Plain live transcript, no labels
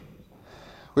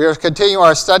We are continuing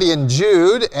our study in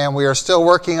Jude, and we are still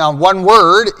working on one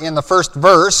word in the first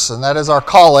verse, and that is our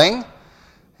calling.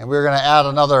 And we're going to add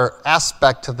another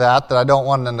aspect to that I don't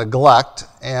want to neglect.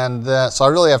 And so I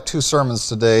really have two sermons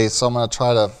today, so I'm going to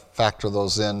try to factor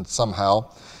those in somehow,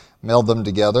 meld them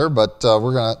together. But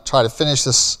we're going to try to finish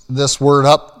this word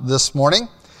up this morning.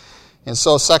 And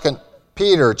so 2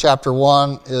 Peter chapter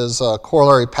 1 is a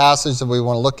corollary passage that we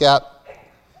want to look at.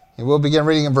 And we'll begin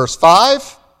reading in verse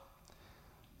 5.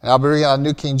 And I'll be reading on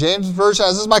New King James Version,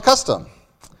 as is my custom.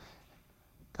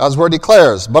 God's word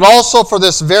declares, "But also for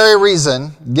this very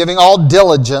reason, giving all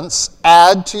diligence,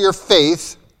 add to your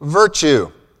faith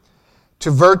virtue. To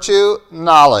virtue,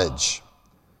 knowledge.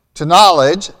 To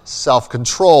knowledge,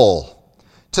 self-control.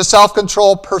 To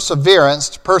self-control, perseverance.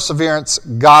 To perseverance,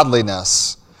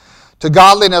 godliness. To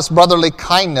godliness, brotherly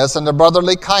kindness. And to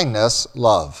brotherly kindness,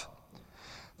 love.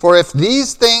 For if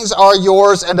these things are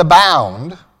yours and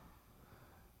abound,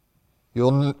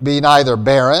 you'll be neither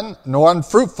barren nor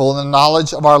unfruitful in the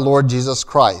knowledge of our Lord Jesus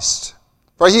Christ.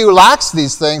 For he who lacks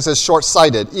these things is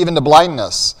short-sighted, even to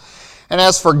blindness, and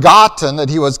has forgotten that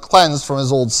he was cleansed from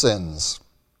his old sins.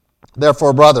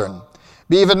 Therefore, brethren,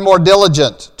 be even more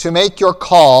diligent to make your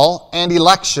call and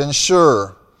election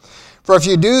sure. For if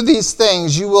you do these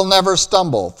things, you will never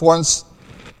stumble,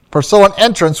 for so an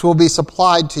entrance will be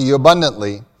supplied to you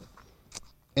abundantly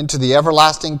into the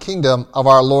everlasting kingdom of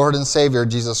our Lord and Savior,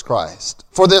 Jesus Christ.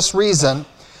 For this reason,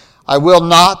 I will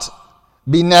not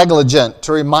be negligent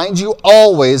to remind you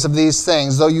always of these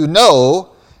things, though you know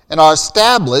and are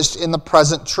established in the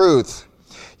present truth.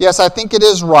 Yes, I think it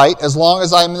is right, as long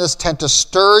as I am in this tent, to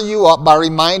stir you up by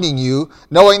reminding you,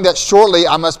 knowing that shortly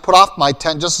I must put off my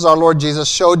tent, just as our Lord Jesus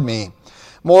showed me.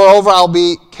 Moreover, I'll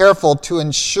be careful to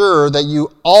ensure that you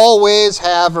always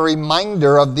have a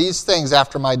reminder of these things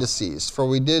after my decease. For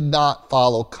we did not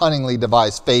follow cunningly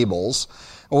devised fables.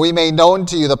 We made known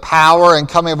to you the power and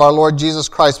coming of our Lord Jesus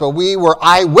Christ, but we were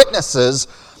eyewitnesses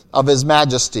of his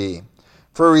majesty.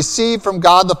 For we received from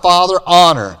God the Father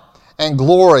honor and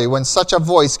glory when such a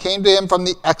voice came to him from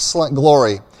the excellent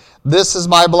glory. This is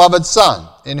my beloved Son,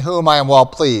 in whom I am well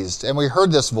pleased. And we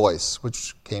heard this voice,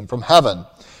 which came from heaven,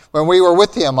 when we were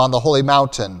with him on the holy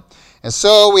mountain. And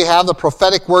so we have the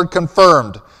prophetic word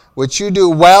confirmed, which you do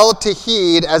well to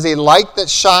heed as a light that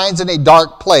shines in a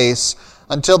dark place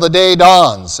until the day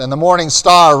dawns and the morning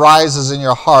star rises in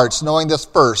your hearts, knowing this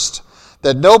first,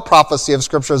 that no prophecy of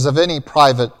Scripture is of any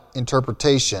private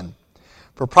interpretation.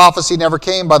 For prophecy never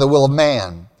came by the will of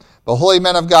man, but holy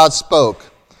men of God spoke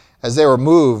as they were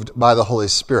moved by the Holy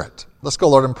Spirit." Let's go,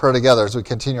 Lord, in prayer together as we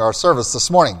continue our service this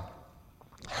morning.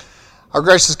 Our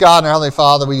gracious God and our Heavenly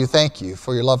Father, we do thank you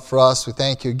for your love for us. We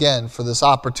thank you again for this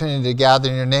opportunity to gather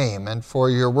in your name and for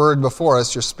your word before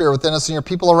us, your spirit within us, and your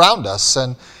people around us.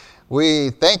 And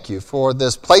we thank you for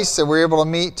this place that we're able to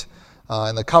meet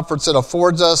and the comforts it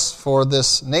affords us, for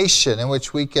this nation in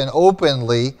which we can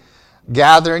openly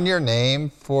gather in your name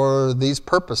for these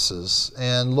purposes.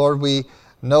 And Lord, we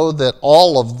know that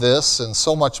all of this and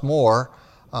so much more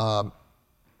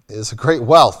is a great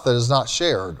wealth that is not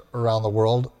shared around the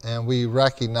world, and we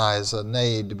recognize a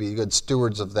need to be good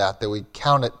stewards of that we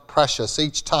count it precious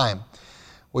each time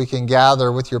we can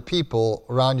gather with your people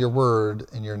around your word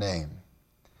in your name.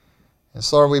 And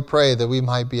so, Lord, we pray that we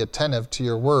might be attentive to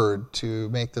your word, to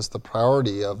make this the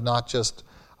priority of not just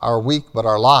our week but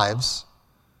our lives,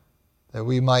 that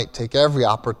we might take every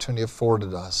opportunity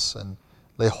afforded us and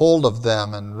lay hold of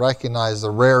them and recognize the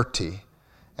rarity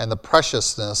and the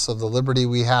preciousness of the liberty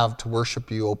we have to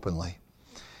worship you openly.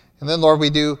 And then, Lord,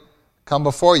 we do come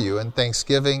before you in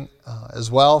thanksgiving as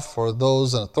well for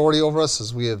those in authority over us,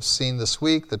 as we have seen this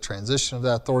week, the transition of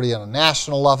that authority on a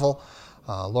national level.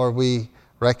 Lord, we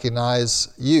recognize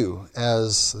you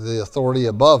as the authority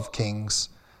above kings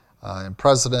and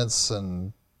presidents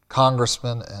and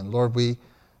congressmen. And Lord, we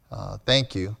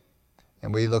thank you,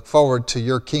 and we look forward to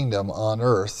your kingdom on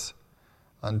earth.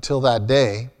 Until that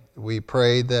day, we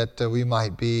pray that we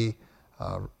might be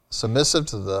submissive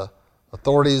to the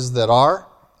authorities that are,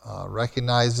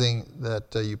 recognizing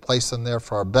that you place them there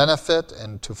for our benefit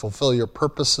and to fulfill your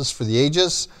purposes for the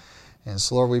ages. And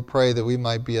so, Lord, we pray that we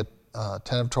might be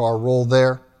attentive to our role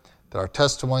there, that our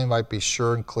testimony might be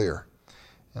sure and clear.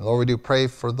 And Lord, we do pray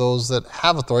for those that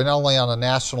have authority, not only on a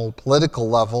national political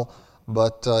level,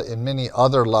 but in many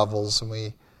other levels. And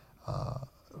we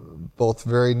both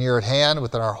very near at hand,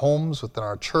 within our homes, within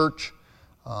our church,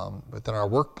 within our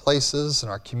workplaces, in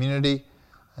our community,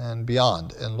 and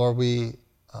beyond. And Lord, we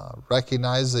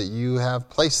recognize that you have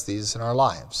placed these in our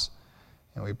lives.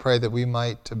 And we pray that we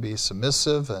might be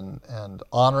submissive and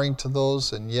honoring to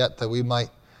those, and yet that we might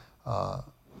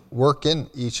work in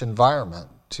each environment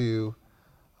to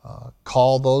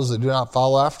call those that do not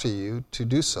follow after you to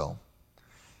do so,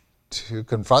 to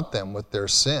confront them with their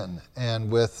sin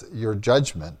and with your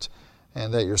judgment,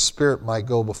 and that your Spirit might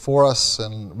go before us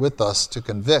and with us to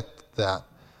convict that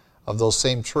of those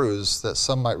same truths, that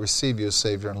some might receive you as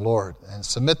Savior and Lord and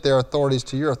submit their authorities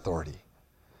to your authority.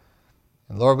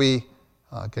 And Lord, we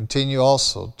continue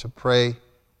also to pray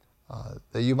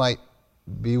that you might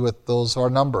be with those of our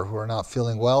number who are not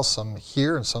feeling well, some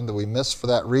here and some that we missed for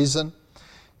that reason.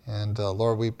 And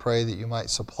Lord, we pray that you might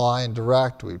supply and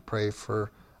direct. We pray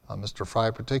for Mr.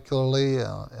 Fry particularly,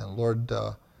 and Lord,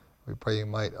 we pray you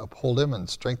might uphold him and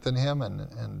strengthen him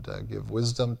and give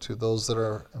wisdom to those that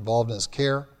are involved in his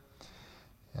care.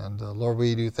 And Lord,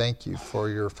 we do thank you for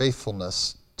your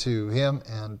faithfulness to him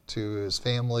and to his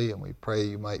family, and we pray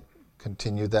you might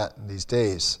continue that in these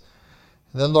days.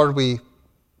 And then, Lord, we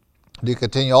do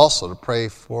continue also to pray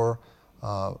for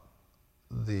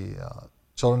the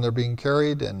children that are being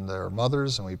carried and their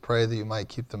mothers, and we pray that you might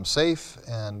keep them safe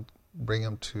and bring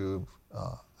them to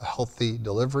healthy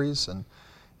deliveries.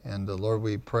 And Lord,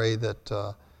 we pray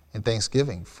that in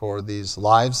thanksgiving for these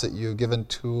lives that you've given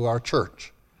to our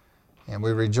church. And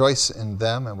we rejoice in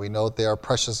them, and we know that they are a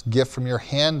precious gift from your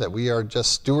hand, that we are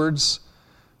just stewards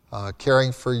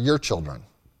caring for your children.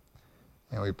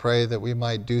 And we pray that we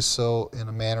might do so in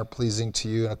a manner pleasing to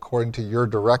you and according to your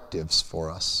directives for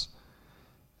us.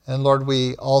 And Lord,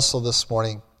 we also this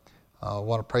morning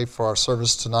want to pray for our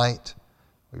service tonight.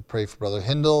 We pray for Brother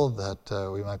Hindle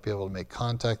that we might be able to make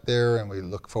contact there, and we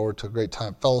look forward to a great time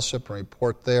of fellowship and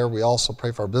report there. We also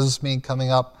pray for our business meeting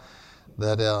coming up,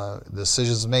 that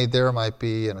decisions made there might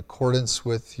be in accordance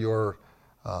with your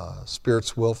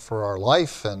Spirit's will for our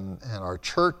life and our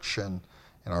church and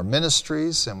our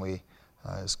ministries, and we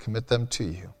commit them to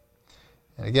you.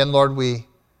 And again, Lord, we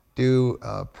do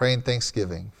pray in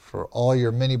thanksgiving for all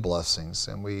your many blessings,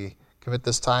 and we commit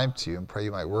this time to you and pray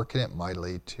you might work in it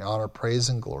mightily to your honor, praise,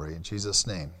 and glory. In Jesus'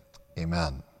 name,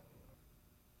 amen.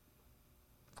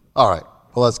 All right,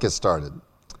 well, let's get started.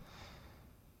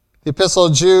 The Epistle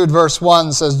of Jude, verse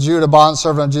 1 says, Jude, a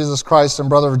bondservant of Jesus Christ and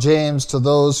brother of James, to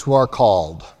those who are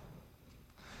called.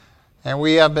 And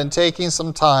we have been taking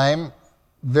some time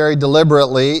very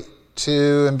deliberately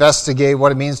to investigate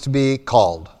what it means to be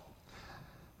called.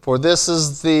 For this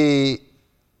is the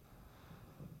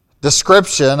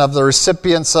description of the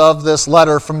recipients of this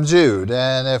letter from Jude.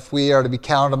 And if we are to be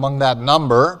counted among that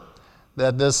number,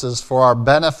 that this is for our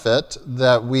benefit,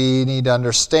 that we need to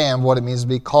understand what it means to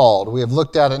be called. We have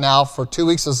looked at it now for 2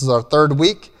 weeks. This is our third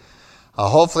week.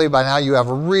 Hopefully by now you have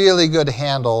a really good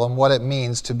handle on what it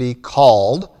means to be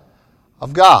called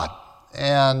of God.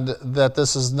 And that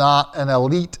this is not an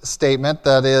elite statement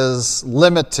that is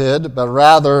limited, but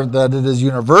rather that it is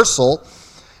universal.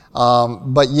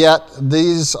 But yet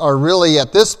these are really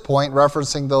at this point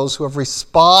referencing those who have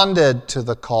responded to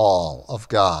the call of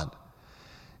God.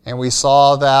 And we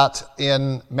saw that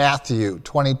in Matthew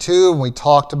 22, when we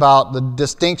talked about the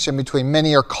distinction between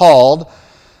many are called,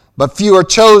 but few are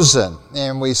chosen.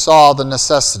 And we saw the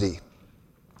necessity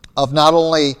of not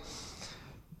only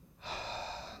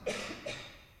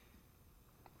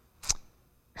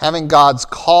having God's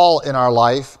call in our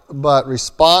life, but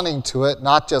responding to it,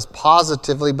 not just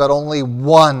positively, but only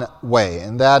one way,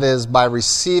 and that is by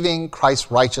receiving Christ's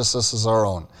righteousness as our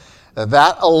own.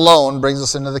 That alone brings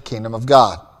us into the kingdom of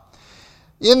God.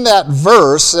 In that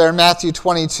verse there in Matthew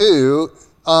 22,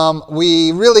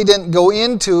 we really didn't go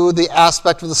into the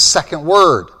aspect of the second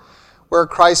word, where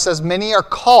Christ says, many are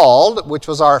called, which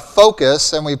was our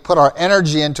focus, and we put our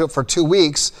energy into it for 2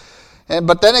 weeks.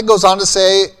 But then it goes on to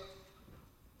say,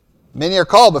 many are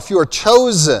called, but few are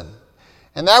chosen.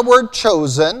 And that word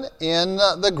chosen in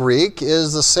the Greek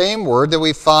is the same word that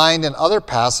we find in other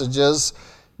passages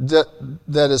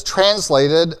that is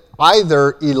translated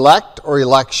either elect or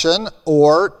election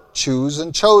or choose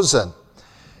and chosen.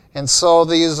 And so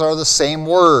these are the same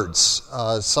words,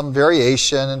 some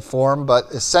variation in form, but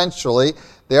essentially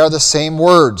they are the same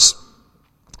words.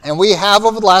 And we have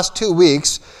over the last 2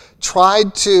 weeks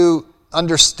tried to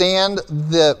understand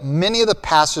many of the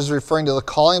passages referring to the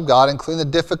calling of God, including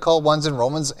the difficult ones in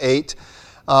Romans 8,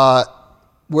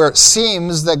 where it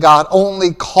seems that God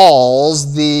only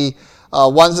calls the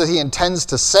ones that he intends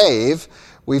to save.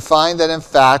 We find that, in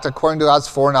fact, according to God's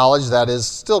foreknowledge, that is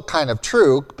still kind of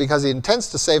true, because he intends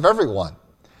to save everyone.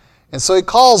 And so he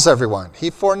calls everyone.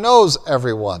 He foreknows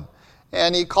everyone.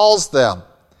 And he calls them.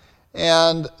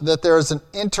 And that there is an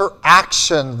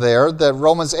interaction there that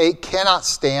Romans 8 cannot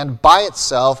stand by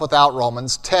itself without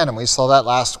Romans 10. And we saw that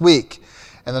last week.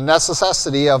 And the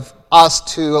necessity of us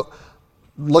to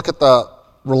look at the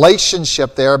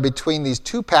relationship there between these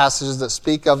two passages that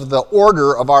speak of the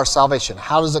order of our salvation.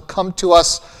 How does it come to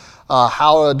us?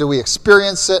 How do we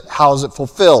experience it? How is it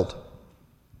fulfilled?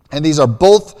 And these are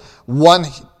both one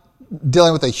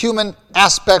dealing with a human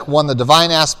aspect, one the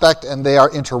divine aspect, and they are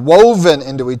interwoven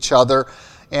into each other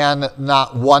and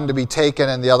not one to be taken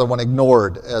and the other one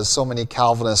ignored, as so many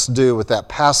Calvinists do with that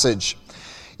passage.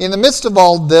 In the midst of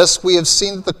all this, we have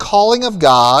seen that the calling of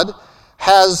God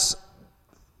has,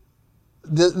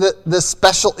 this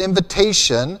special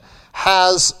invitation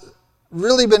has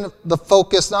really been the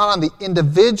focus not on the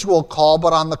individual call,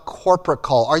 but on the corporate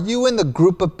call. Are you in the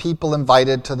group of people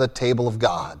invited to the table of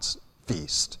God's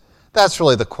feast? That's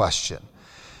really the question.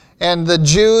 And the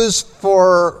Jews,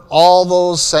 for all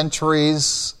those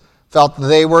centuries, felt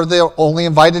they were the only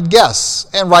invited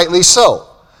guests, and rightly so.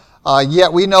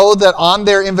 Yet we know that on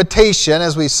their invitation,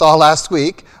 as we saw last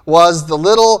week, was the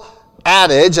little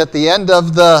adage at the end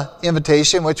of the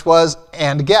invitation, which was,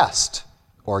 and guest,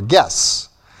 or guests.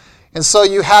 And so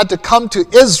you had to come to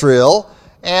Israel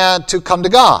and to come to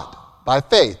God by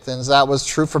faith. And that was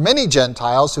true for many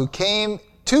Gentiles who came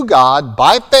to God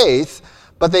by faith,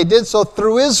 but they did so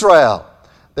through Israel.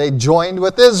 They joined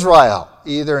with Israel,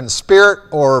 either in spirit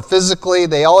or physically.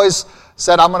 They always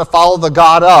said, I'm going to follow the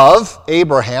God of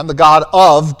Abraham, the God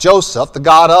of Joseph, the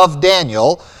God of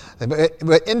Daniel,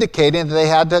 indicating that they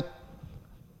had to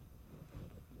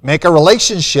make a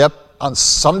relationship on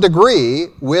some degree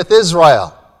with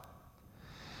Israel.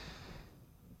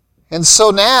 And so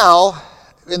now,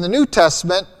 in the New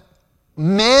Testament,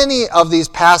 many of these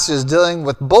passages dealing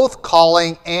with both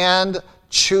calling and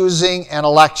choosing and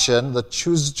election, the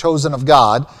chosen of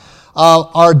God,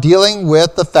 are dealing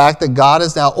with the fact that God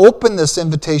has now opened this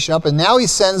invitation up, and now he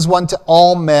sends one to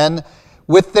all men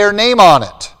with their name on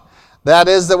it. That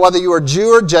is, that whether you are Jew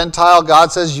or Gentile,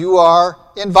 God says you are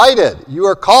invited, you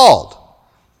are called.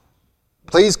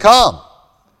 Please come.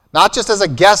 Not just as a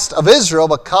guest of Israel,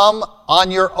 but come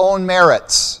on your own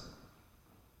merits.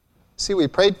 See, we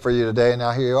prayed for you today, and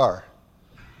now here you are.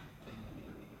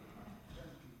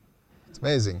 It's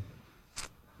amazing.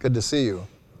 Good to see you.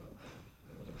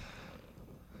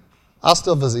 I'll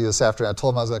still visit you this afternoon. I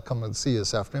told him I was going to come and see you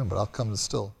this afternoon, but I'll come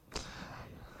still.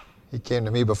 He came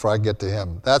to me before I get to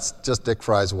him. That's just Dick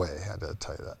Fry's way, I had to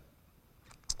tell you that.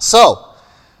 So,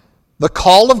 the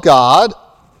call of God,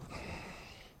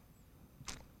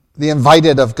 the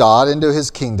invited of God into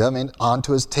his kingdom and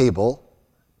onto his table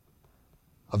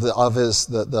of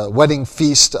the wedding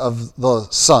feast of the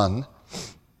Son,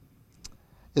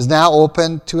 is now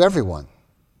open to everyone.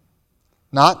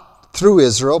 Not through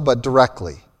Israel, but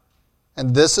directly.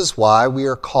 And this is why we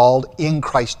are called in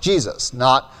Christ Jesus,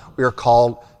 not we are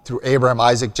called through Abraham,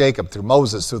 Isaac, Jacob, through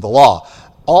Moses, through the law.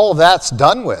 All of that's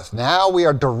done with. Now we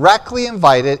are directly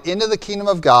invited into the kingdom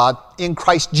of God in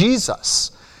Christ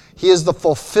Jesus. He is the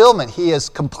fulfillment. He has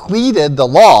completed the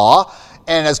law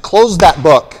and has closed that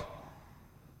book.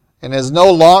 And it is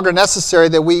no longer necessary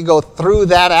that we go through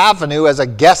that avenue as a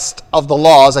guest of the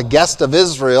law, as a guest of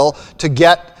Israel, to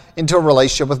get into a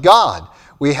relationship with God.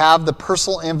 We have the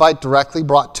personal invite directly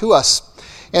brought to us.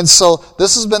 And so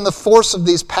this has been the force of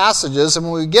these passages. And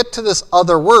when we get to this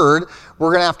other word, we're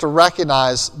going to have to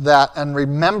recognize that and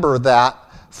remember that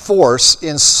force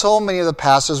in so many of the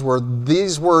passages where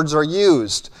these words are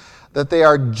used, that they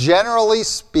are generally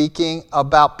speaking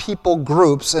about people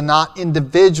groups and not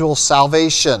individual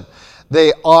salvation.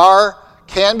 They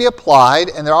can be applied,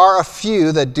 and there are a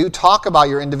few that do talk about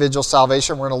your individual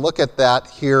salvation. We're going to look at that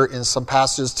here in some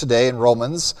passages today in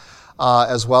Romans,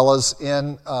 as well as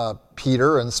in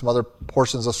Peter and some other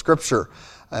portions of Scripture,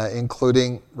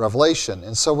 including Revelation.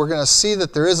 And so we're going to see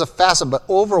that there is a facet, but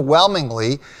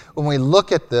overwhelmingly, when we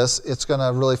look at this, it's going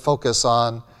to really focus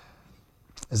on,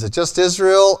 is it just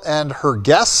Israel and her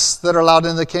guests that are allowed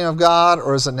into the kingdom of God,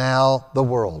 or is it now the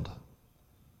world?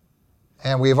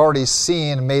 And we've already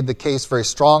seen and made the case very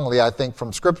strongly, I think,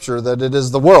 from Scripture that it is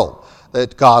the world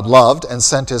that God loved and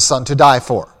sent his Son to die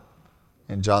for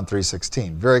in John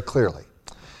 3:16, very clearly.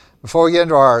 Before we get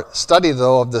into our study,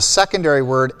 though, of the secondary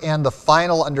word and the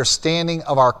final understanding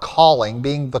of our calling,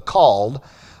 being the called,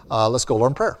 let's go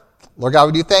learn prayer. Lord God,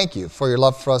 we do thank you for your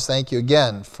love for us. Thank you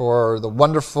again for the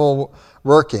wonderful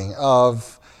working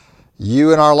of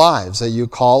you in our lives, that you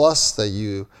call us, that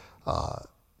you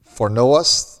foreknow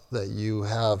us, that you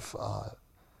have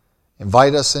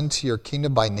invited us into your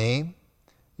kingdom by name.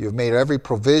 You have made every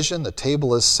provision. The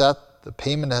table is set. The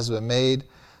payment has been made.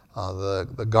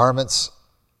 The garments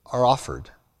are offered.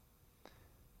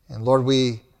 And Lord,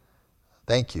 we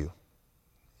thank you,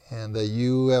 and that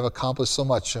you have accomplished so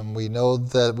much, and we know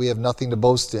that we have nothing to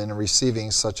boast in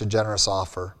receiving such a generous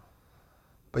offer.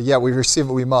 But yet we receive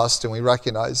what we must, and we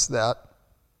recognize that.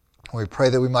 And we pray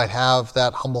that we might have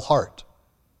that humble heart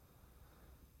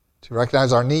to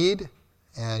recognize our need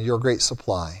and your great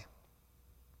supply,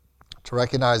 to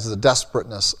recognize the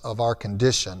desperateness of our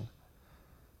condition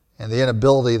and the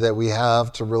inability that we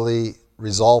have to really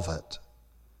resolve it,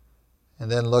 and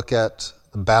then look at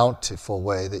the bountiful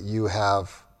way that you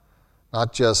have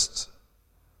not just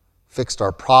fixed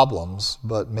our problems,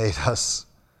 but made us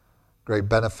great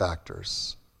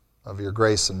benefactors of your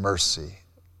grace and mercy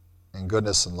and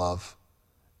goodness and love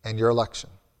and your election.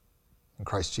 In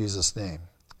Christ Jesus' name,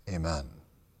 amen.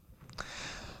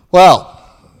 Well,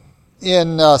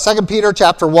 in 2 Peter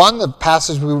chapter 1, the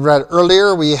passage we read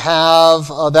earlier, we have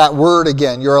that word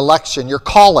again, your election, your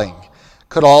calling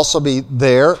could also be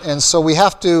there. And so we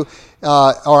have to,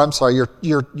 your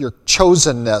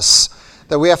chosenness,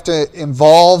 that we have to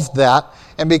involve that.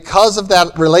 And because of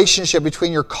that relationship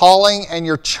between your calling and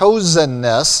your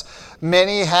chosenness,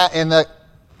 many in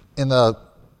the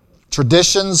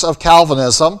traditions of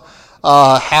Calvinism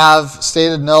have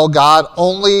stated, no, God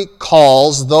only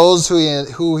calls those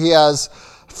who he has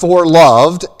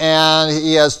foreloved, and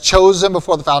he has chosen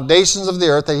before the foundations of the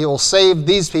earth that he will save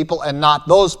these people and not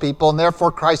those people, and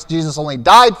therefore Christ Jesus only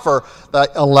died for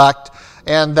the elect,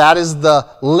 and that is the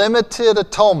limited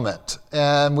atonement,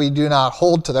 and we do not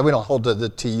hold to that. We don't hold to the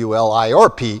T-U-L-I or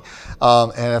P,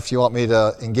 and if you want me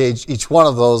to engage each one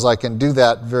of those, I can do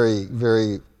that very,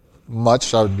 very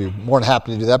much. I would be more than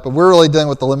happy to do that, but we're really dealing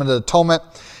with the limited atonement,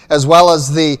 as well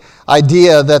as the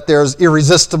idea that there's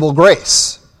irresistible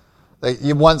grace.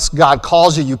 Once God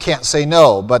calls you, you can't say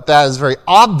no. But that is very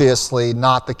obviously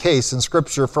not the case in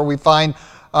Scripture, for we find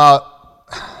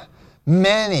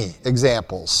many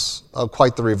examples of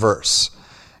quite the reverse.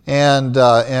 And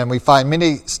we find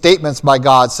many statements by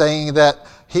God saying that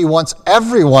he wants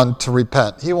everyone to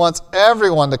repent. He wants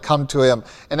everyone to come to him.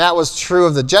 And that was true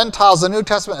of the Gentiles in the New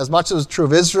Testament as much as it was true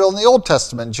of Israel in the Old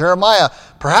Testament. Jeremiah,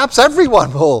 perhaps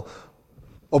everyone will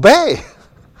obey.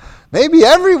 Maybe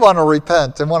everyone will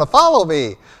repent and want to follow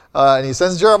me. And he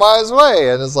sends Jeremiah's way.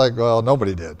 And it's like, well,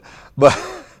 nobody did. But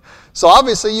so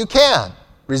obviously you can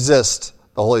resist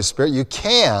the Holy Spirit. You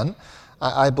can.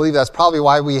 I believe that's probably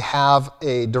why we have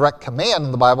a direct command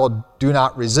in the Bible, do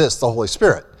not resist the Holy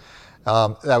Spirit.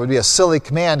 That would be a silly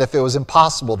command if it was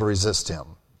impossible to resist him.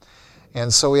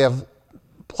 And so we have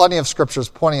plenty of scriptures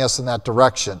pointing us in that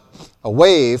direction,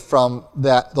 away from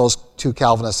those two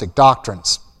Calvinistic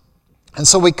doctrines. And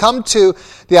so we come to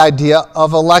the idea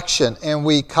of election, and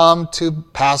we come to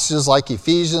passages like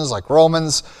Ephesians, like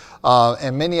Romans,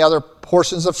 and many other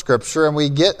portions of Scripture, and we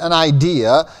get an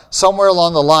idea somewhere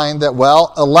along the line that,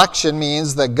 well, election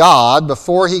means that God,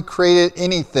 before he created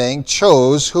anything,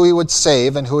 chose who he would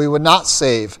save and who he would not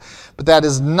save. But that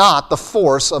is not the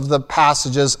force of the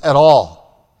passages at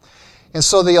all. And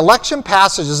so the election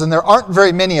passages, and there aren't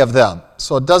very many of them,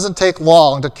 so it doesn't take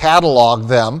long to catalog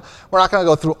them. We're not going to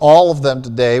go through all of them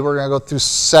today. We're going to go through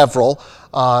several,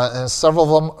 and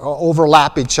several of them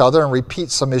overlap each other and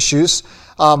repeat some issues.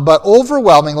 But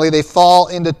overwhelmingly, they fall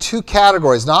into two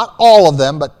categories. Not all of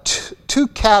them, but two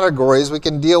categories. We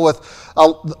can deal with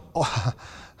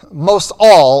most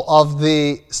all of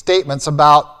the statements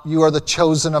about you are the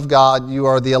chosen of God, you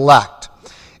are the elect.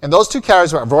 And those two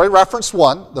categories, I've already referenced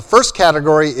one. The first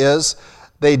category is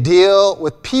they deal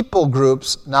with people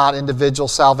groups, not individual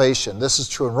salvation. This is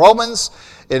true in Romans.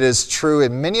 It is true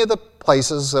in many of the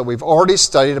places that we've already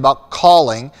studied about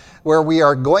calling, where we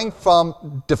are going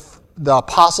from the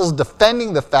apostles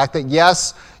defending the fact that,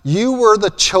 yes, you were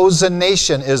the chosen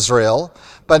nation, Israel,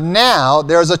 but now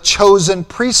there's a chosen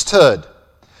priesthood,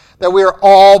 that we are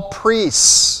all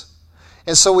priests.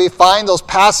 And so we find those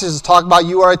passages talk about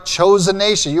you are a chosen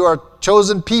nation, you are a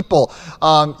chosen people,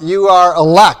 you are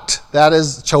elect. That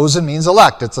is, chosen means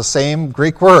elect. It's the same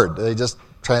Greek word. They just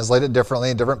translate it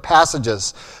differently in different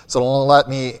passages. So I'm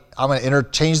going to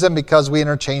interchange them because we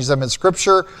interchange them in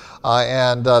Scripture,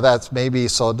 and that's maybe,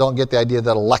 so don't get the idea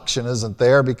that election isn't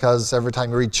there, because every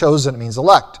time you read chosen, it means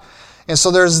elect. And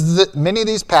so there's many of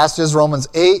these passages, Romans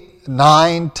 8,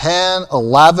 9, 10,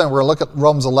 11, we're going to look at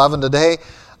Romans 11 today,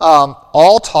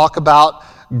 all talk about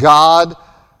God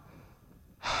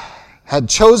had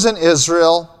chosen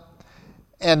Israel,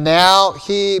 and now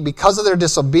he, because of their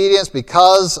disobedience,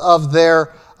 because of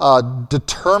their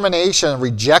determination,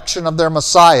 rejection of their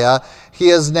Messiah, he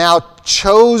is now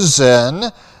chosen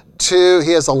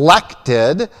he is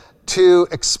elected to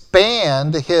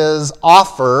expand his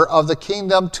offer of the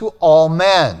kingdom to all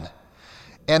men.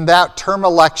 And that term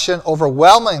election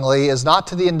overwhelmingly is not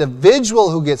to the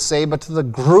individual who gets saved, but to the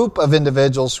group of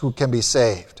individuals who can be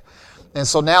saved. And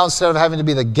so now instead of having to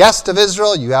be the guest of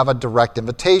Israel, you have a direct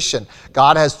invitation.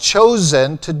 God has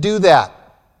chosen to do that.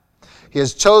 He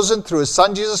has chosen through his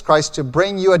Son Jesus Christ to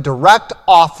bring you a direct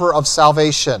offer of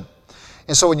salvation.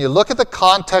 And so when you look at the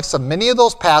context of many of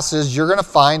those passages, you're going to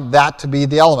find that to be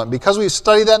the element. Because we've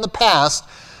studied that in the past,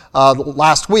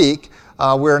 last week,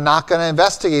 we're not going to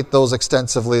investigate those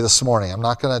extensively this morning. I'm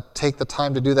not going to take the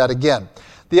time to do that again.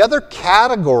 The other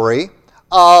category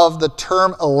of the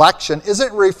term election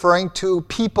isn't referring to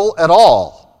people at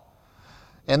all.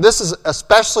 And this is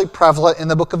especially prevalent in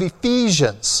the book of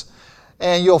Ephesians.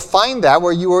 And you'll find that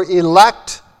where you were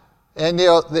elect, and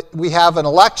we have an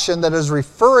election that is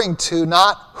referring to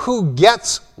not who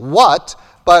gets what,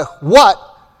 but what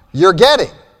you're getting.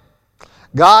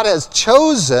 God has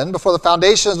chosen before the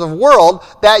foundations of the world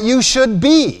that you should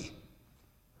be.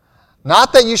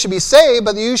 Not that you should be saved,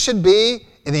 but that you should be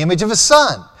in the image of his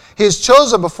Son. He has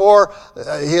chosen before,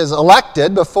 he is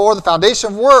elected before the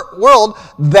foundation of the world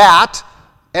that,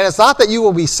 and it's not that you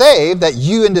will be saved, that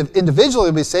you individually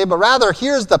will be saved, but rather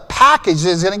here's the package that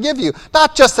he's going to give you.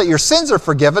 Not just that your sins are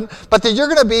forgiven, but that you're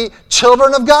going to be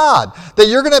children of God, that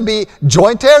you're going to be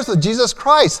joint heirs with Jesus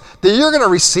Christ, that you're going to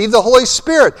receive the Holy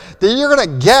Spirit, that you're going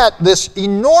to get this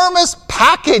enormous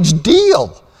package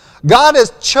deal. God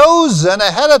has chosen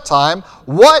ahead of time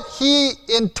what he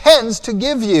intends to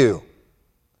give you.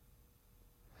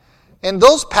 And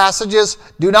those passages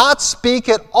do not speak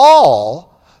at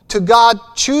all to God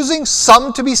choosing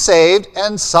some to be saved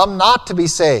and some not to be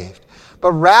saved.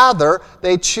 But rather,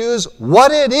 they choose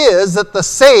what it is that the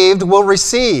saved will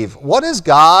receive. What does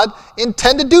God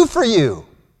intend to do for you?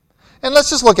 And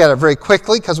let's just look at it very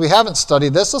quickly because we haven't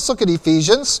studied this. Let's look at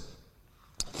Ephesians.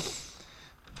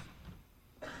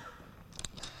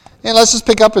 And let's just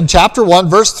pick up in chapter 1,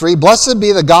 verse 3. Blessed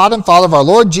be the God and Father of our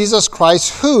Lord Jesus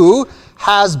Christ, who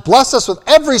has blessed us with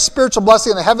every spiritual blessing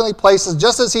in the heavenly places,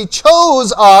 just as he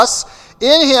chose us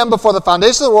in him before the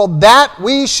foundation of the world, that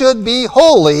we should be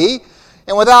holy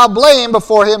and without blame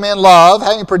before him in love,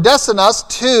 having predestined us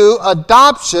to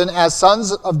adoption as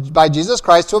sons by Jesus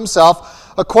Christ to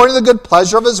himself, according to the good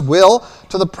pleasure of his will,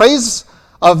 to the praise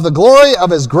of the glory of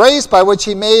his grace, by which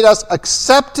he made us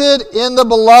accepted in the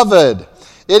beloved.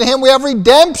 In him we have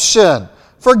redemption,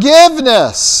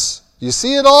 forgiveness. You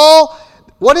see it all?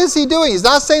 What is he doing? He's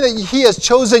not saying that he has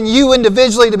chosen you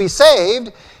individually to be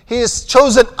saved. He has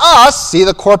chosen us, see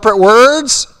the corporate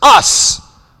words? Us.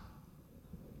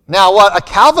 Now what a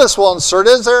Calvinist will insert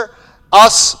is there,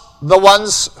 us, the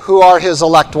ones who are his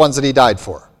elect ones that he died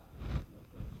for.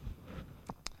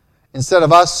 Instead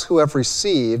of us who have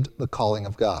received the calling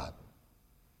of God.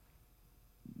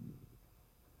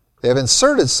 They have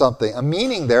inserted something, a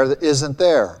meaning there that isn't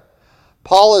there.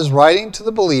 Paul is writing to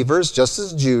the believers just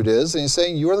as Jude is, and he's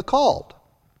saying, you are the called.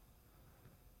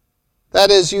 That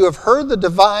is, you have heard the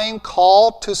divine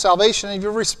call to salvation and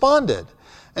you've responded.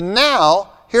 And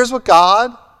now, here's what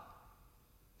God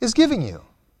is giving you.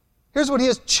 Here's what he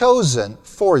has chosen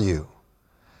for you.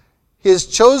 He has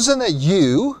chosen that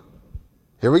you,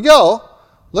 here we go,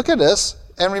 look at this,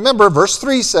 and remember, verse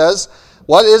 3 says,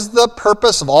 what is the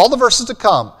purpose of all the verses to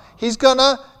come? He's going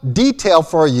to detail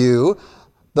for you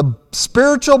the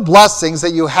spiritual blessings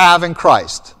that you have in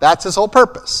Christ. That's his whole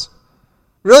purpose.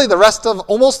 Really, the rest of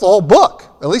almost the whole book,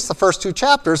 at least the first 2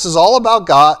 chapters, is all about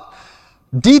God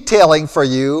detailing for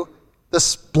you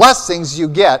the blessings you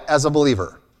get as a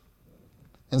believer.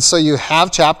 And so you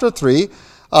have chapter 3,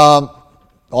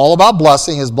 all about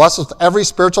blessing. He's blessed with every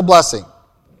spiritual blessing.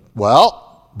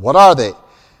 Well, what are they?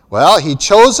 Well, he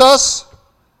chose us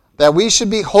that we should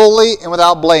be holy and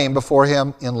without blame before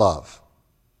him in love.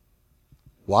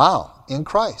 Wow, in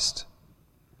Christ.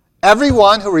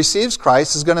 Everyone who receives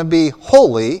Christ is going to be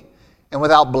holy and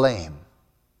without blame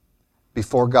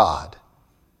before God.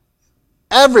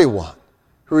 Everyone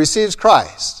who receives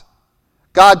Christ.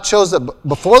 God chose that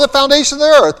before the foundation of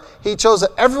the earth, he chose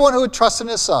that everyone who would trust in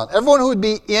his Son, everyone who would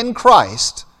be in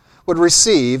Christ, would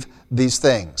receive these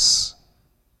things.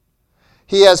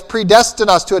 He has predestined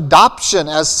us to adoption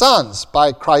as sons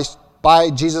by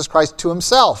Jesus Christ to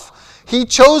himself. He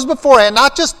chose beforehand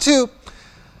not just to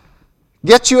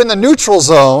get you in the neutral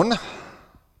zone,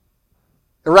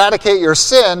 eradicate your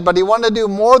sin, but he wanted to do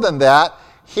more than that.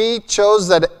 He chose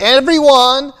that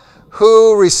everyone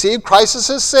who received Christ as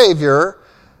his Savior,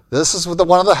 this is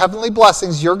one of the heavenly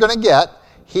blessings you're going to get,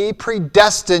 he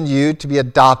predestined you to be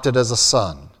adopted as a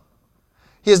son.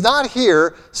 He is not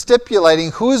here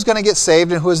stipulating who is going to get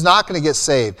saved and who is not going to get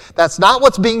saved. That's not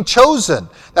what's being chosen.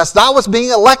 That's not what's being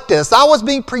elected. It's not what's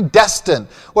being predestined.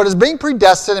 What is being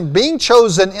predestined and being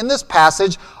chosen in this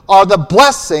passage are the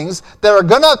blessings that are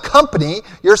going to accompany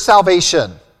your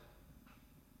salvation.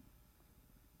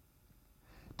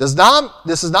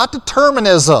 This is not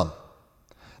determinism.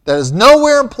 That is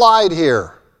nowhere implied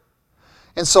here.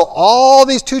 And so all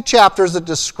these 2 chapters that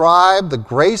describe the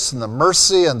grace and the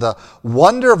mercy and the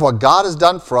wonder of what God has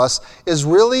done for us is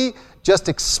really just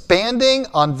expanding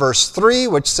on verse 3,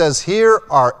 which says, here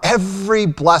are every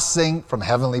blessing from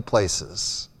heavenly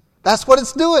places. That's what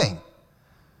it's doing.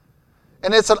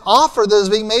 And it's an offer that is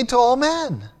being made to all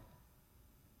men.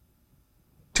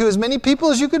 To as many people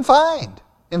as you can find.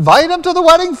 Invite them to the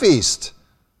wedding feast.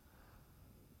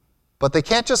 But they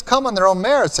can't just come on their own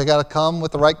merits. They got to come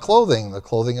with the right clothing, the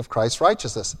clothing of Christ's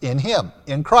righteousness. In Him,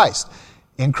 in Christ,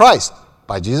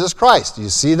 by Jesus Christ. You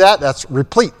see that? That's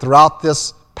replete throughout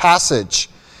this passage.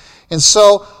 And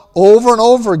so, over and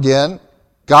over again,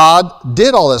 God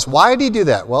did all this. Why did He do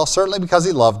that? Well, certainly because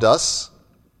He loved us.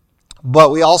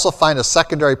 But we also find a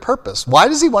secondary purpose. Why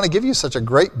does He want to give you such a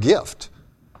great gift?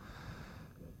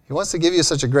 He wants to give you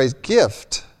such a great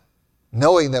gift,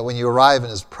 knowing that when you arrive in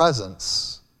His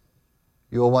presence,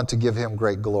 you will want to give Him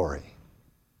great glory.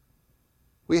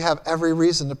 We have every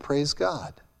reason to praise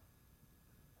God.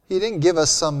 He didn't give us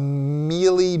some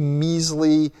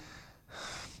measly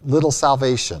little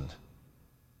salvation.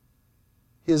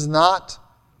 He is not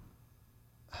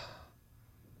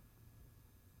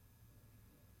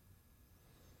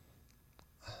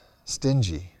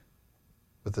stingy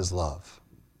with His love.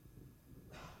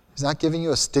 He's not giving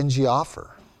you a stingy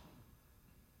offer.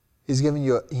 He's giving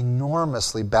you an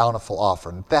enormously bountiful offer.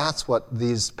 And that's what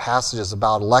these passages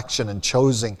about election and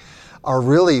choosing are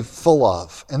really full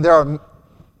of. And there are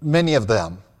many of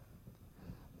them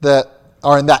that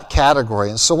are in that category.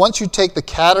 And so once you take the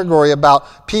category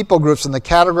about people groups and the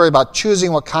category about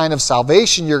choosing what kind of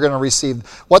salvation you're going to receive,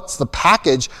 what's the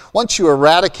package, once you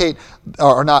eradicate,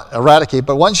 or not eradicate,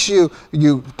 but once you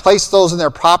place those in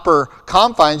their proper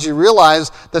confines, you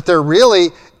realize that they're really,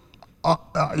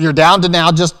 you're down to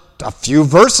now just a few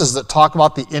verses that talk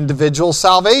about the individual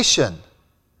salvation.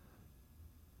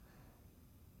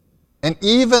 And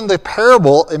even the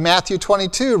parable in Matthew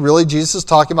 22, really Jesus is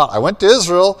talking about, I went to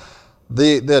Israel,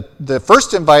 the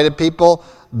first invited people,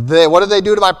 what did they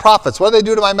do to my prophets? What did they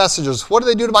do to my messengers? What did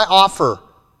they do to my offer?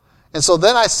 And so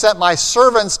then I sent my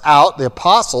servants out, the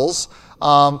apostles,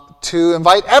 to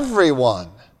invite everyone.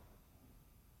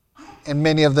 And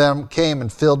many of them came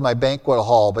and filled my banquet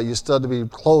hall, but you still had to be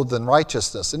clothed in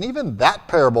righteousness. And even that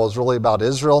parable is really about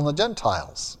Israel and the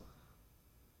Gentiles.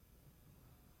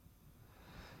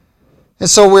 And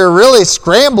so we're really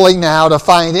scrambling now to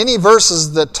find any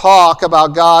verses that talk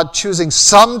about God choosing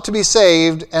some to be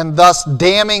saved and thus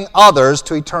damning others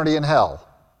to eternity in hell.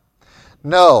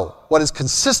 No, what is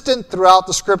consistent throughout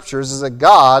the Scriptures is that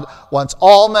God wants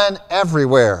all men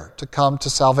everywhere to come to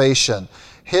salvation.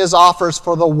 His offers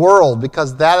for the world,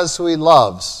 because that is who He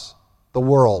loves, the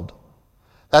world.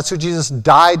 That's who Jesus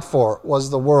died for, was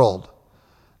the world.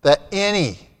 That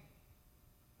any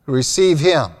who receive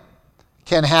Him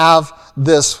can have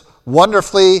this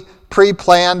wonderfully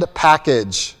pre-planned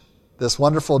package, this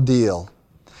wonderful deal.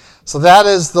 So that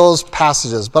is those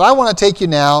passages. But I want to take you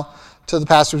now to the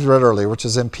passage we read earlier, which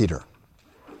is in Peter.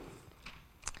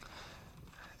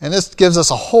 And this gives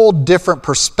us a whole different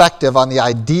perspective on the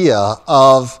idea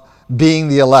of being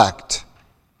the elect.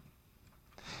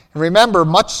 And remember,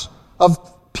 much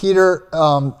of Peter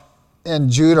and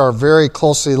Jude are very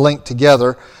closely linked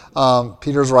together,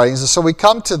 Peter's writings. And so we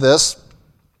come to this,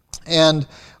 and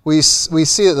we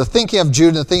see that the thinking of Jude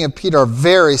and the thinking of Peter are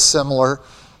very similar,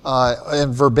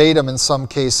 and verbatim in some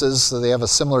cases. So they have a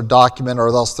similar document, or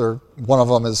else one of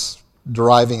them is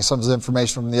deriving some of the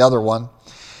information from the other one.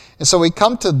 And so we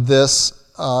come to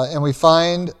this, and we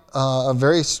find a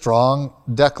very strong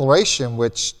declaration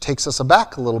which takes us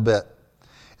aback a little bit.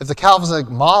 If the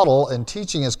Calvinistic model and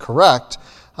teaching is correct,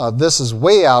 this is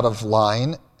way out of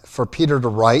line for Peter to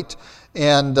write,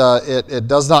 and it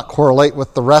does not correlate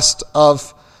with the rest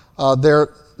of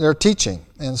their teaching.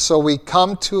 And so we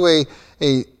come to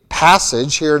a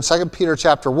passage here in 2 Peter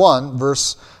chapter 1,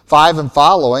 verse 5 and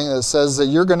following, that says that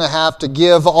you're going to have to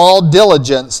give all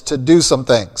diligence to do some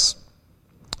things.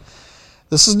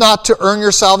 This is not to earn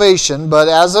your salvation, but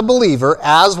as a believer,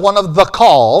 as one of the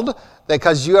called,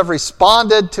 because you have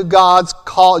responded to God's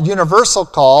call, universal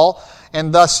call,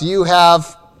 and thus you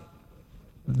have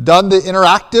done the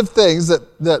interactive things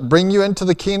that bring you into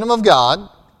the kingdom of God,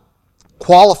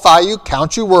 qualify you,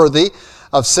 count you worthy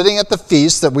of sitting at the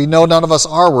feast that we know none of us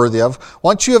are worthy of.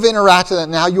 Once you have interacted, that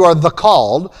now you are the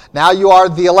called, now you are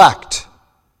the elect.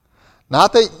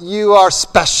 Not that you are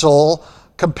special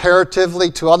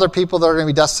comparatively to other people that are going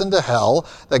to be destined to hell,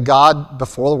 that God,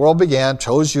 before the world began,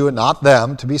 chose you and not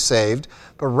them to be saved,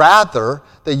 but rather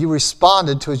that you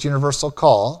responded to His universal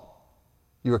call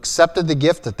You accepted the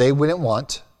gift that they wouldn't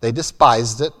want. They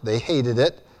despised it. They hated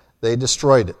it. They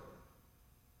destroyed it.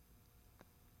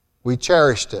 We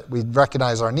cherished it. We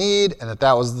recognized our need and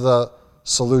that was the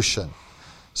solution.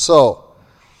 So,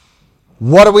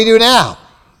 what do we do now?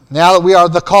 Now that we are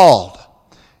the called.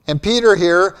 And Peter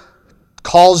here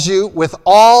calls you with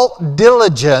all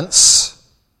diligence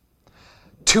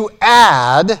to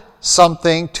add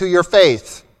something to your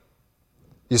faith.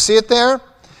 You see it there?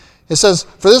 It says,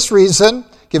 for this reason,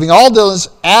 giving all diligence,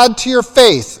 add to your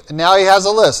faith. And now he has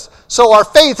a list. So our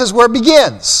faith is where it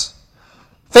begins.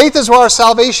 Faith is where our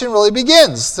salvation really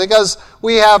begins, because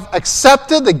we have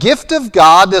accepted the gift of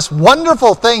God, this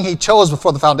wonderful thing he chose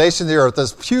before the foundation of the earth,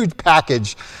 this huge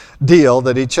package deal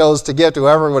that he chose to give to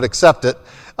whoever would accept it.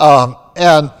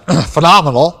 And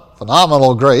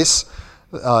phenomenal grace,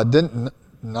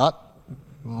 not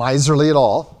miserly at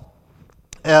all.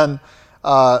 And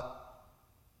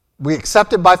we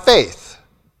accept it by faith.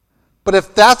 But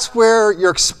if that's where your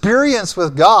experience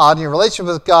with God and your relationship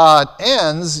with God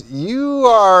ends, you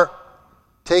are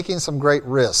taking some great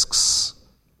risks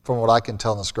from what I can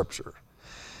tell in the Scripture.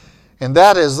 And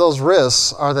that is, those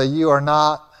risks are that you are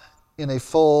not in a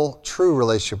full, true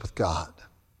relationship with God.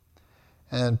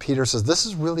 And Peter says, this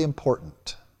is really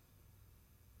important.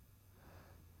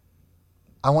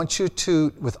 I want you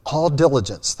to, with all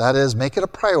diligence, that is, make it a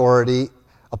priority,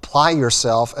 apply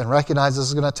yourself, and recognize this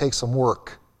is going to take some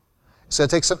work. It's going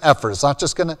to take some effort. It's not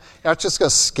just going to, you're not just going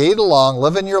to skate along,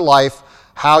 live in your life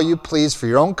how you please for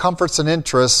your own comforts and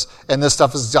interests, and this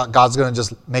stuff is God's going to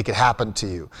just make it happen to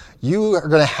you. You are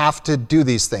going to have to do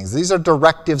these things. These are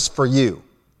directives for you.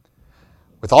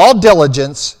 With all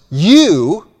diligence,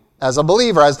 you, as a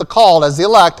believer, as the called, as the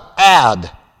elect,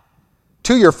 add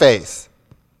to your faith.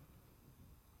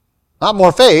 Not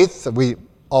more faith. We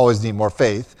always need more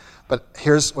faith. But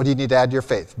here's what you need to add to your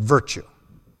faith. Virtue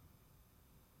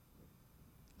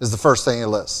is the first thing he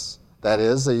lists. That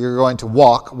is, that you're going to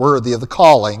walk worthy of the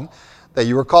calling that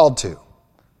you were called to.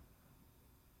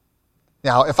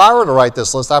 Now, if I were to write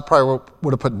this list, I probably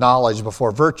would have put knowledge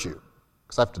before virtue,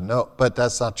 because I have to know. But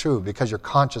that's not true, because your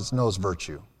conscience knows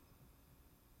virtue.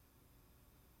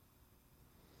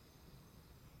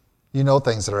 You know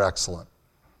things that are excellent.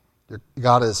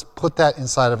 God has put that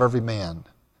inside of every man.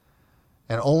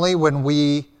 And only when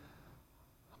we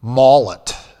maul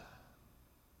it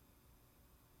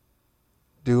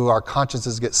do our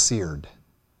consciences get seared.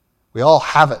 We all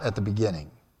have it at the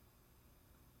beginning.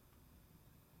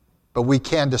 But we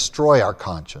can destroy our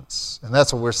conscience. And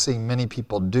that's what we're seeing many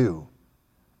people do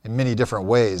in many different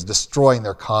ways, destroying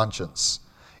their conscience,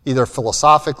 either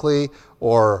philosophically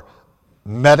or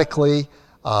medically.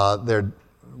 They're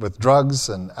with drugs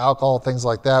and alcohol, things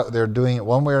like that. They're doing it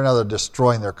one way or another,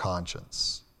 destroying their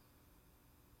conscience.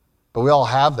 But we all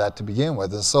have that to begin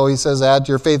with. And so he says, add to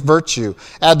your faith virtue.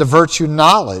 Add to virtue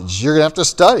knowledge. You're going to have to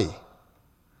study. So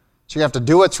you're going to have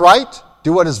to do what's right,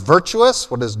 do what is virtuous,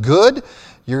 what is good.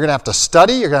 You're going to have to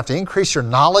study. You're going to have to increase your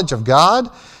knowledge of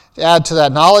God. Add to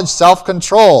that knowledge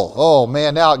self-control. Oh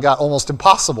man, now it got almost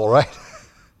impossible, right?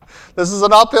 This is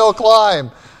an uphill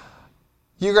climb.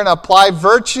 You're going to apply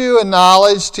virtue and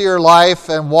knowledge to your life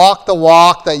and walk the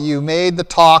walk that you made the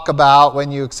talk about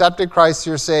when you accepted Christ as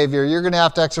your Savior. You're going to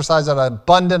have to exercise an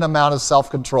abundant amount of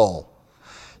self-control.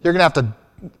 You're going to have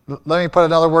to, let me put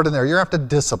another word in there, you're going to have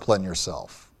to discipline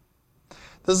yourself.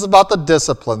 This is about the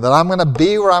discipline, that I'm going to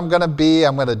be where I'm going to be,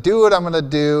 I'm going to do what I'm going to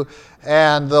do,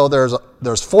 and though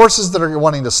there's forces that are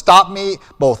wanting to stop me,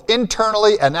 both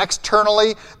internally and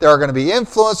externally, there are going to be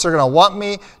influence, they're going to want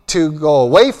me to go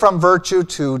away from virtue,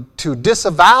 to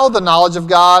disavow the knowledge of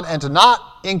God, and to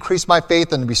not increase my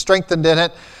faith and to be strengthened in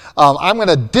it. I'm going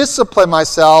to discipline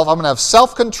myself, I'm going to have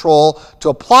self-control to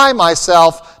apply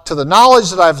myself to the knowledge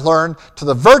that I've learned, to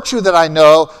the virtue that I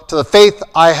know, to the faith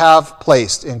I have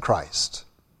placed in Christ.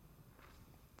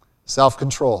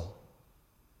 Self-control.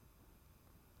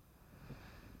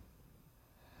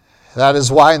 That is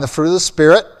why in the fruit of the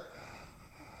Spirit,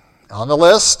 on the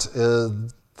list,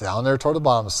 is down there toward the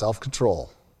bottom, self-control.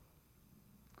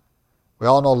 We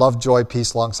all know love, joy,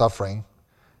 peace, long-suffering.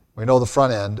 We know the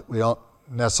front end. We don't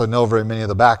necessarily know very many of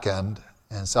the back end,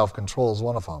 and self-control is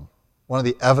one of them. One of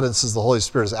the evidences the Holy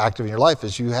Spirit is active in your life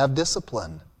is you have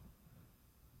discipline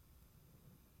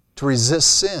to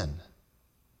resist sin,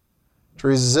 to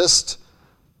resist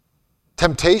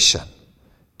temptation,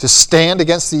 to stand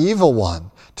against the evil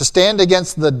one, to stand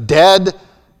against the dead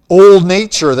old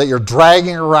nature that you're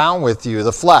dragging around with you,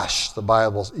 the flesh, the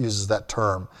Bible uses that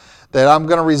term, that I'm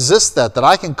going to resist that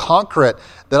I can conquer it,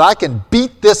 that I can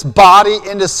beat this body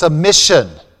into submission.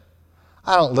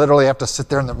 I don't literally have to sit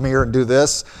there in the mirror and do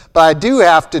this, but I do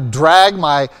have to drag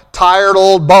my tired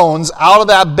old bones out of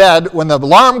that bed when the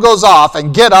alarm goes off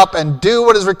and get up and do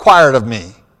what is required of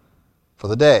me for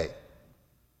the day.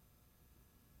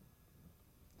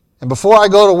 And before I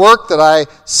go to work, that I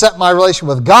set my relation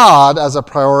with God as a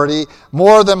priority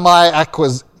more than my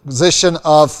acquisition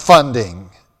of funding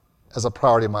as a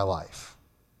priority in my life.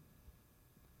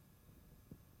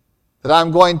 That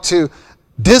I'm going to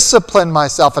discipline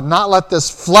myself and not let this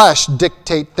flesh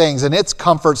dictate things and its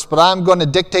comforts, but I'm going to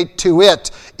dictate to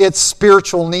it its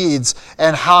spiritual needs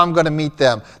and how I'm going to meet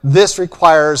them. This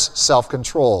requires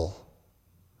self-control.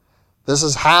 This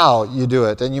is how you do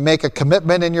it. And you make a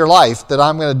commitment in your life that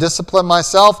I'm going to discipline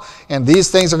myself and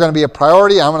these things are going to be a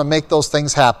priority. I'm going to make those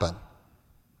things happen.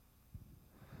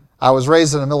 I was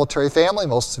raised in a military family.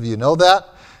 Most of you know that.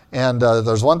 And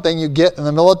there's one thing you get in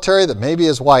the military that maybe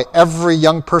is why every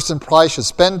young person probably should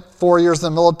spend 4 years in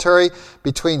the military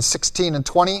between 16 and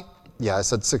 20. Yeah, I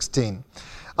said 16.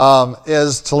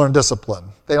 Is to learn discipline.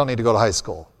 They don't need to go to high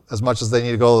school as much as they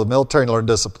need to go to the military and learn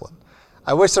discipline.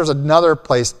 I wish there was another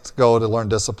place to go to learn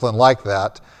discipline like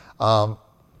that.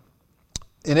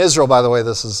 In Israel, by the way,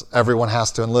 this is everyone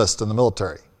has to enlist in the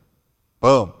military.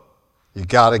 Boom. You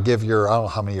got to give your, I don't know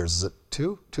how many years, is it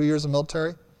 2 years of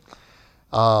military?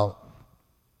 And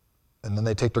then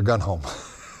they take their gun home.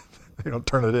 They don't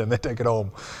turn it in, they take it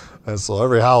home. And so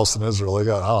every house in Israel, they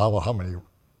got, I don't know how many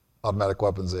automatic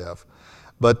weapons they have.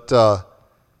 But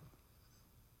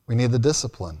we need the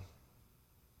discipline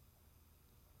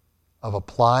of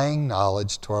applying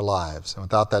knowledge to our lives. And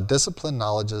without that discipline,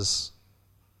 knowledge is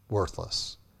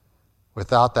worthless.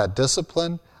 Without that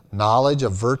discipline, knowledge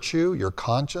of virtue, your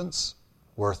conscience,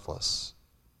 worthless.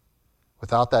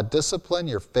 Without that discipline,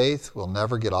 your faith will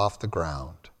never get off the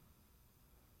ground.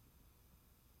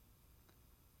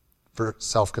 For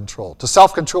self-control. To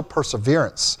self-control,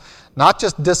 perseverance. Not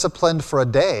just disciplined for a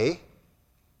day,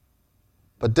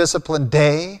 but disciplined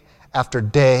day after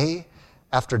day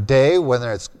after day, when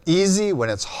it's easy, when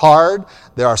it's hard.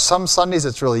 There are some Sundays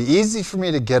it's really easy for me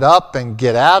to get up and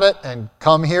get at it and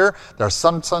come here. There are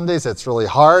some Sundays it's really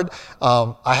hard.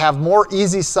 I have more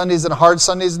easy Sundays than hard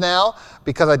Sundays now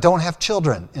because I don't have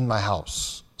children in my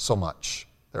house so much.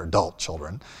 They're adult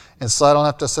children. And so I don't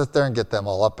have to sit there and get them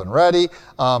all up and ready.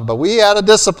 But we had a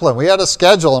discipline. We had a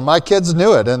schedule, and my kids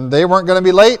knew it. And they weren't going to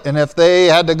be late. And if they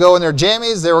had to go in their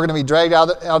jammies, they were going to be dragged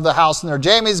out of the house in their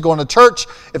jammies, going to church.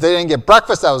 If they didn't get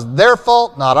breakfast, that was their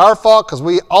fault, not our fault, because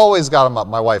we always got them up.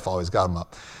 My wife always got them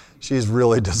up. She's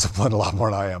really disciplined a lot more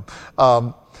than I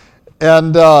am.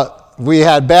 We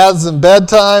had baths and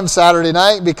bedtime Saturday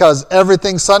night because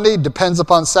everything Sunday depends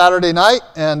upon Saturday night.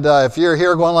 And if you're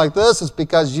here going like this, it's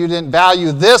because you didn't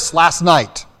value this last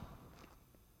night.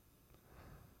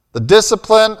 The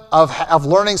discipline of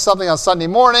learning something on Sunday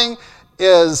morning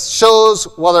shows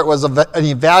whether it was of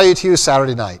any value to you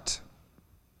Saturday night.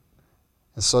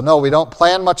 And so no, we don't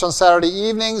plan much on Saturday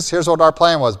evenings. Here's what our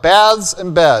plan was. Baths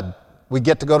and bed. We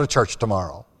get to go to church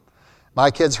tomorrow. My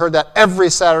kids heard that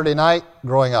every Saturday night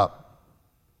growing up.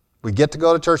 We get to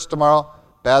go to church tomorrow,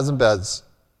 baths and beds.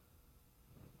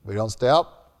 We don't stay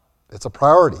up. It's a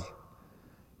priority.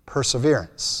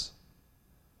 Perseverance.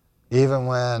 Even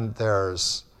when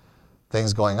there's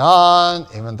things going on,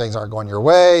 even when things aren't going your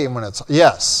way, even when it's,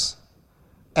 yes.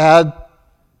 Add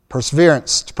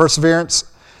perseverance. To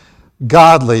perseverance,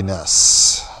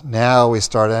 godliness. Now we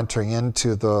start entering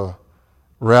into the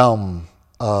realm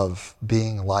of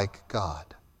being like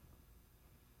God.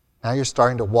 Now you're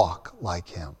starting to walk like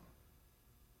Him.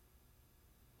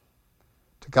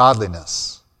 To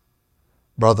godliness,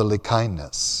 brotherly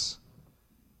kindness.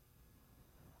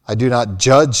 I do not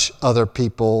judge other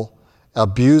people,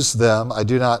 abuse them. I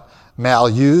do not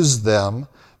maluse them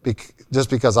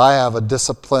just because I have a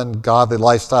disciplined, godly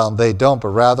lifestyle and they don't, but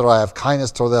rather I have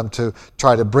kindness toward them to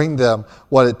try to bring them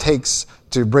what it takes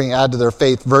to add to their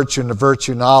faith virtue, and to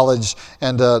virtue knowledge,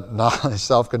 and knowledge,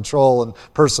 self-control, and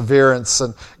perseverance,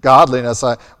 and godliness.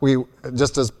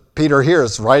 Just as Peter here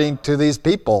is writing to these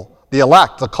people, the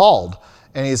elect, the called,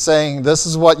 and he's saying, this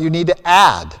is what you need to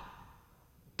add.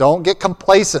 Don't get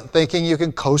complacent thinking you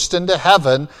can coast into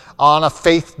heaven on a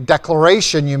faith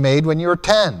declaration you made when you were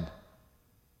 10.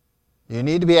 You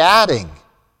need to be adding.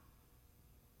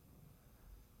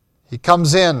 He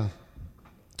comes in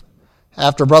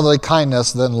after brotherly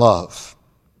kindness, then love.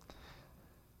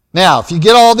 Now, if you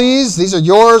get all these are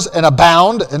yours and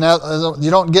abound, and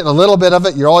you don't get a little bit of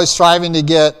it, you're always striving to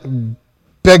get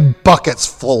big buckets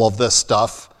full of this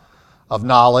stuff, of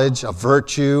knowledge, of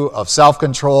virtue, of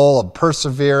self-control, of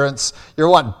perseverance. You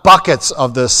want buckets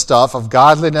of this stuff, of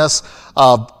godliness,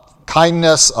 of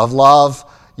kindness, of love.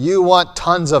 You want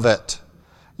tons of it.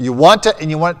 You want it,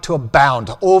 and you want it to abound.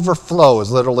 To overflow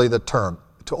is literally the term.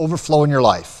 To overflow in your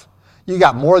life. You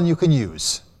got more than you can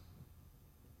use.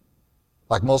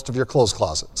 Like most of your clothes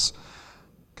closets.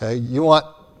 Okay? You want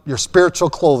your spiritual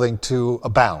clothing to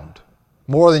abound.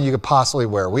 More than you could possibly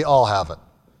wear. We all have it.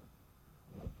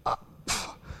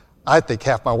 I think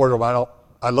half my wardrobe,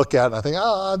 I look at it and I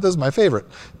think, this is my favorite.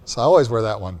 So I always wear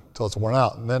that one until it's worn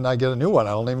out. And then I get a new one.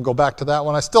 I don't even go back to that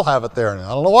one. I still have it there. And I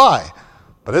don't know why.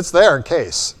 But it's there in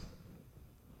case.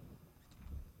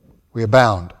 We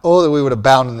abound. Oh, that we would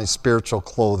abound in the spiritual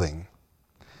clothing.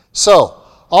 So,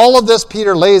 all of this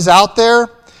Peter lays out there.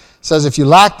 Says if you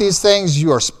lack these things,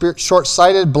 you are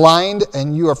short-sighted, blind,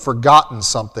 and you have forgotten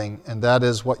something. And that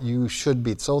is what you should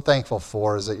be so thankful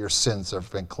for, is that your sins have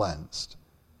been cleansed.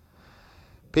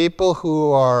 People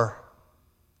who are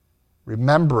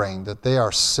remembering that they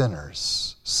are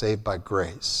sinners saved by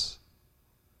grace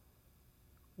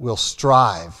will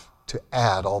strive to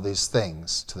add all these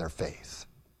things to their faith.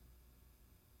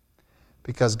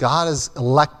 Because God has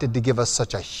elected to give us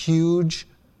such a huge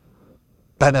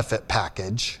benefit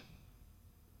package,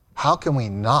 how can we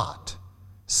not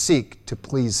seek to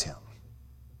please Him?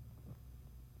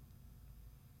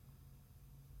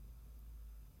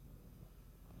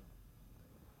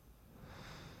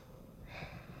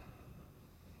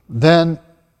 Then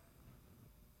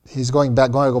he's going to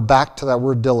go back to that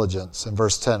word diligence in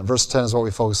verse 10. Verse 10 is what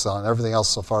we focus on. Everything else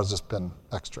so far has just been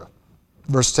extra.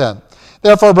 Verse 10.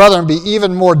 Therefore, brethren, be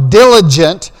even more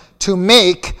diligent to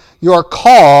make your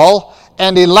call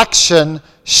and election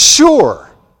sure.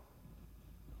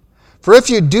 For if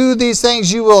you do these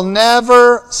things, you will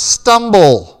never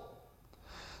stumble.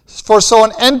 For so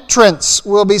an entrance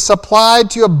will be supplied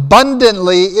to you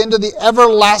abundantly into the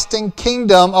everlasting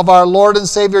kingdom of our Lord and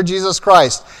Savior Jesus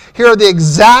Christ. Here are the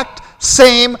exact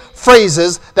same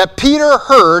phrases that Peter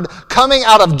heard coming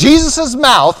out of Jesus'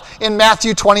 mouth in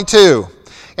Matthew 22.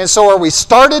 And so where we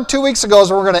started 2 weeks ago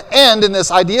is where we're going to end in this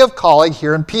idea of calling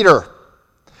here in Peter.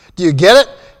 Do you get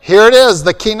it? Here it is,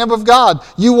 the kingdom of God.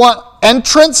 You want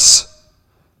entrance?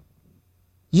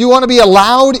 You want to be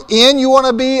allowed in? You want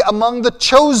to be among the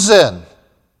chosen.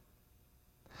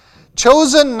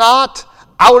 Chosen not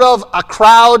out of a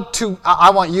crowd to, I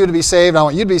want you to be saved, I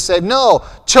want you to be saved. No,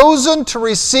 chosen to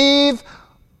receive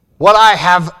what I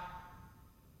have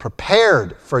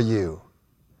prepared for you.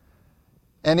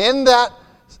 And in that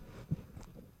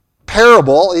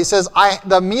parable, he says,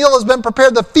 the meal has been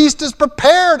prepared, the feast is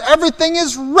prepared, everything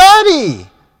is ready.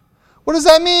 What does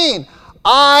that mean?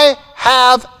 I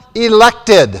have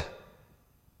elected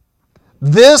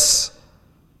this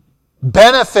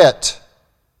benefit,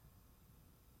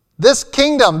 this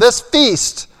kingdom, this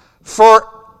feast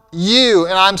for you,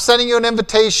 and I'm sending you an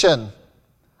invitation.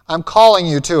 I'm calling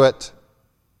you to it.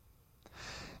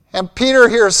 And Peter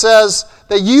here says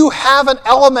that you have an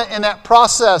element in that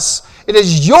process. It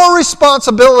is your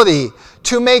responsibility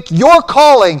to make your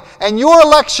calling and your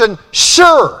election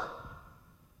sure.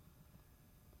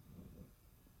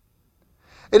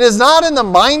 It is not in the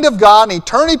mind of God in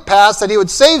eternity past that He would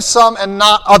save some and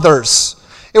not others.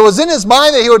 It was in His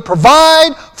mind that He would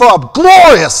provide for a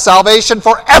glorious salvation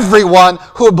for everyone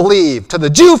who would believe, to the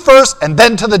Jew first and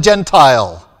then to the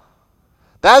Gentile.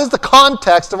 That is the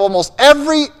context of almost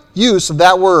every use of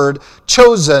that word,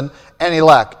 chosen and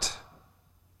elect.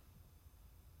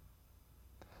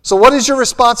 So what is your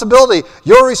responsibility?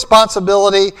 Your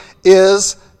responsibility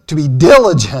is to be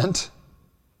diligent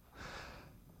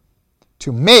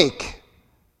to make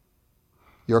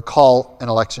your call and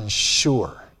election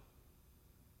sure.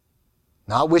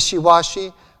 Not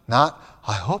wishy-washy, not,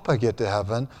 I hope I get to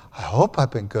heaven, I hope I've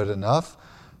been good enough.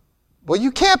 Well, you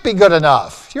can't be good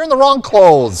enough. You're in the wrong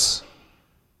clothes.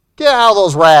 Get out of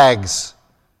those rags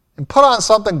and put on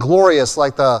something glorious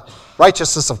like the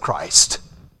righteousness of Christ.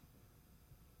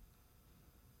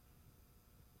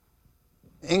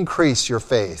 Increase your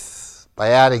faith by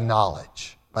adding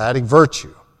knowledge, by adding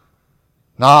virtue.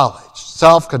 Knowledge,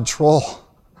 self-control,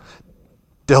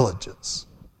 diligence,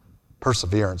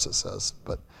 perseverance, it says.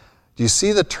 But do you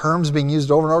see the terms being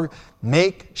used over and over?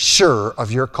 Make sure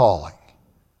of your calling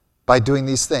by doing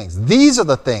these things. These are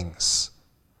the things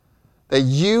that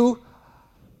you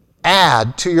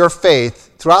add to your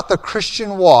faith throughout the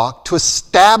Christian walk to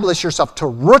establish yourself, to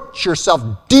root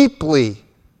yourself deeply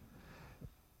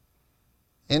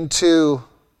into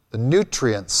the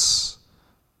nutrients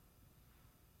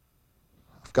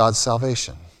God's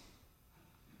salvation,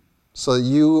 so that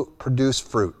you produce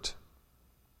fruit.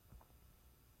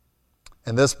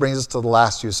 And this brings us to the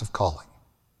last use of calling.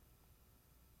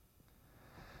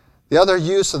 The other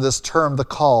use of this term, the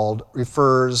called,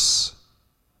 refers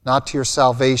not to your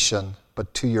salvation,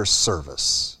 but to your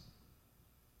service.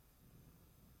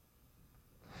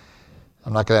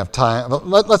 I'm not going to have time.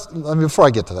 But before I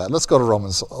get to that, let's go to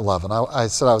Romans 11. I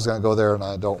said I was going to go there, and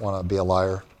I don't want to be a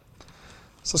liar.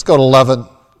 So let's go to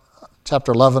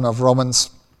chapter 11 of Romans.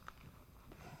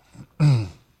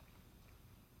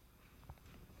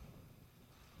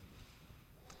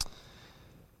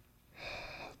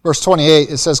 Verse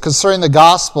 28, it says, concerning the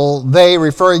gospel, they,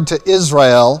 referring to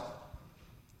Israel.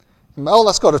 Oh,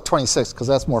 let's go to 26, because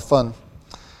that's more fun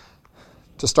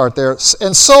to start there.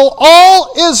 And so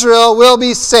all Israel will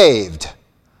be saved.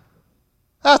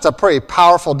 That's a pretty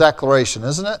powerful declaration,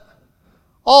 isn't it?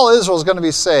 All Israel is going to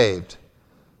be saved.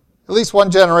 At least one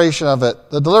generation of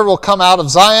it. The deliverer will come out of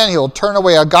Zion. He will turn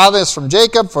away ungodliness from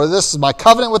Jacob, for this is my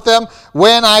covenant with them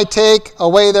when I take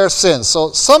away their sins.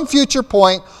 So some future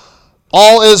point,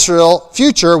 all Israel,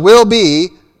 future, will be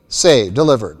saved,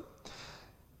 delivered.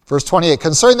 Verse 28,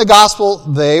 concerning the gospel,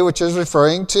 they, which is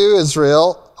referring to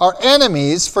Israel, are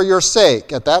enemies for your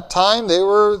sake. At that time, they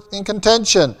were in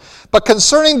contention. But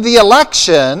concerning the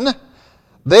election,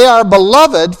 they are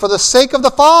beloved for the sake of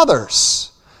the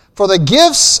fathers. For the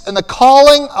gifts and the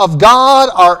calling of God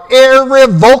are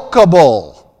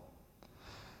irrevocable.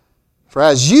 For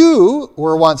as you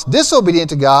were once disobedient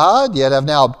to God, yet have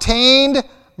now obtained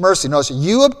mercy. Notice,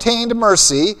 you obtained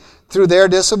mercy through their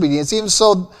disobedience. Even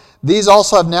so, these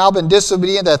also have now been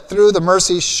disobedient, that through the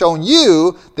mercy shown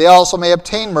you, they also may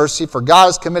obtain mercy. For God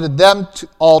has committed them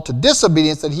all to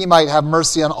disobedience, that he might have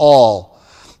mercy on all.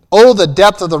 Oh, the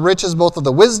depth of the riches, both of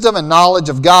the wisdom and knowledge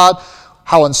of God.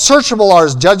 How unsearchable are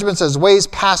his judgments, his ways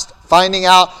past finding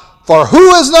out. For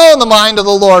who has known the mind of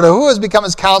the Lord, or who has become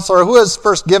his counselor, or who has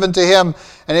first given to him,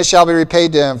 and it shall be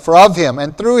repaid to him. For of him,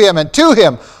 and through him, and to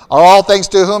him are all things,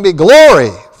 to whom be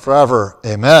glory forever.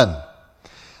 Amen.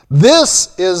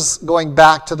 This is going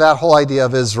back to that whole idea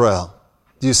of Israel.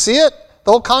 Do you see it?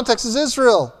 The whole context is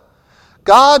Israel.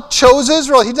 God chose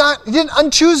Israel. He didn't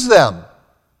unchoose them.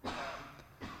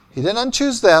 He didn't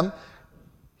unchoose them.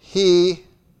 He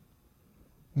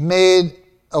made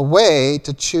a way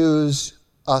to choose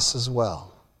us as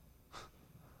well.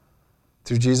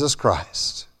 Through Jesus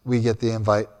Christ, we get the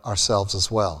invite ourselves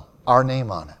as well. Our name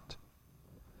on it.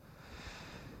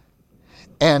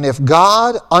 And if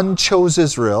God unchose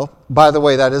Israel, by the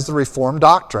way, that is the Reformed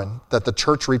doctrine, that the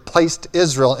church replaced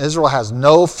Israel. Israel has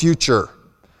no future.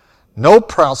 No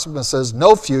promises,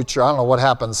 no future. I don't know what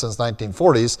happened since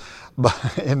 1940s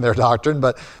in their doctrine,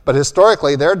 but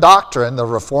historically their doctrine, the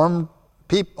Reformed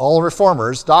people, all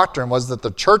reformers' doctrine was that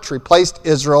the church replaced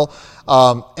Israel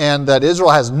and that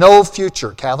Israel has no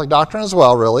future. Catholic doctrine as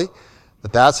well, really.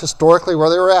 But that's historically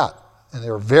where they were at. And they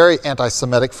were very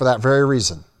anti-Semitic for that very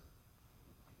reason.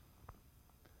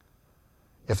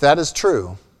 If that is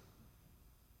true,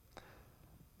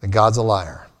 then God's a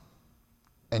liar.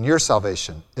 And your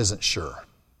salvation isn't sure.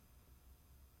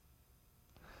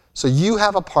 So you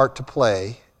have a part to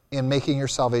play in making your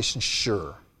salvation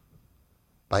sure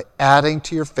by adding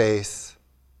to your faith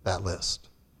that list.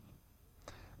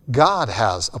 God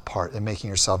has a part in making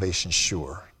your salvation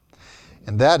sure,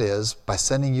 and that is by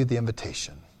sending you the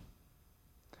invitation,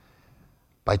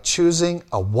 by choosing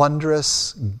a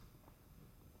wondrous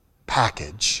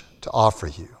package to offer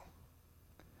you,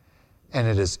 and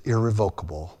it is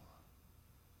irrevocable.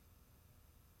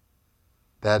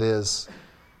 That is,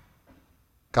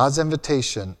 God's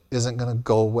invitation isn't going to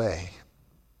go away.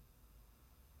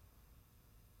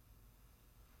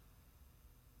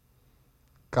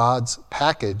 God's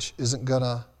package isn't going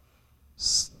to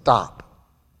stop.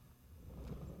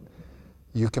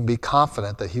 You can be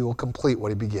confident that he will complete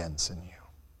what he begins in you.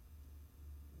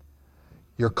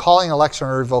 Your calling, election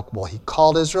are irrevocable. He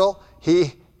called Israel.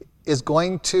 He is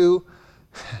going to,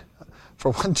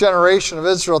 for one generation of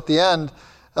Israel at the end,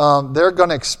 they're going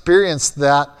to experience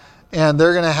that, and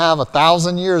they're going to have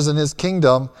 1,000 years in his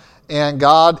kingdom, and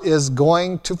God is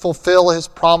going to fulfill his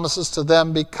promises to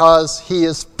them because he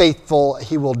is faithful.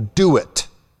 He will do it.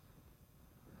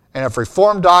 And if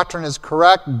Reformed doctrine is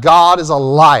correct, God is a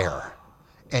liar,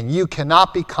 and you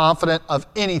cannot be confident of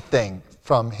anything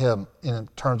from him in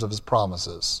terms of his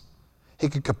promises. He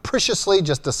could capriciously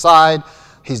just decide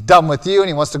he's done with you and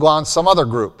he wants to go on some other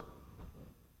group.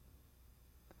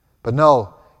 But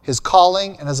no, his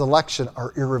calling and his election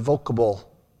are irrevocable.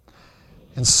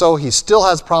 And so he still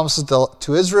has promises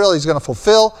to Israel he's going to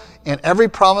fulfill, and every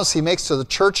promise he makes to the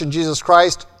church in Jesus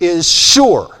Christ is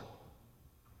sure.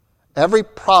 Every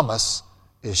promise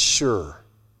is sure.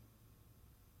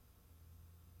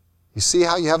 You see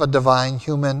how you have a divine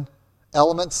human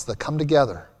elements that come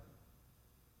together.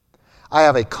 I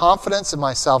have a confidence in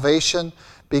my salvation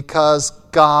because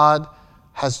God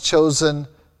has chosen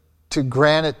to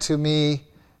grant it to me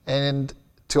and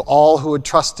to all who would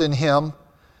trust in him.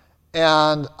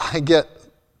 And I get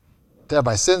to have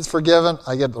my sins forgiven.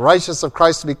 I get the righteousness of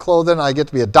Christ to be clothed in. I get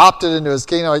to be adopted into his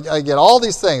kingdom. I get all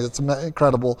these things. It's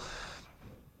incredible.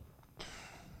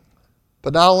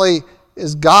 But not only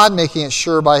is God making it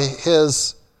sure by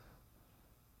his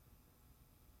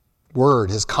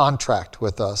word, his contract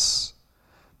with us,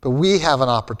 but we have an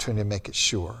opportunity to make it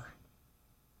sure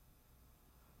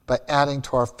by adding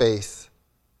to our faith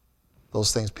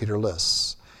those things Peter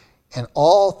lists. And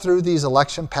all through these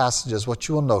election passages, what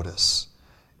you will notice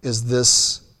is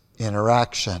this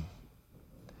interaction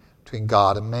between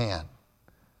God and man.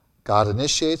 God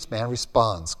initiates, man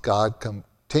responds. God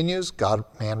continues,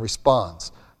 man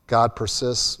responds. God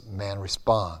persists, man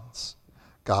responds.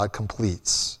 God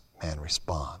completes, man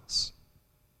responds.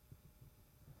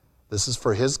 This is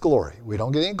for his glory. We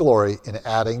don't get any glory in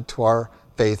adding to our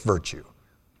faith virtue.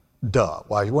 Duh,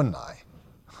 why wouldn't I?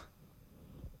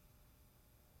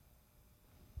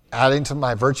 Adding to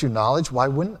my virtue knowledge, why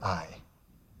wouldn't I?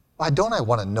 Why don't I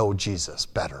want to know Jesus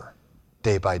better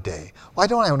day by day? Why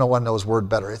don't I want to know his word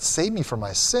better? It saved me from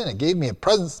my sin. It gave me a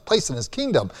place in his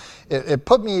kingdom. It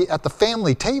put me at the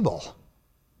family table.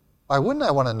 Why wouldn't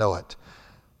I want to know it?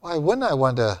 Why wouldn't I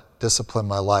want to discipline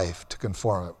my life to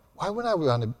conform it? Why wouldn't I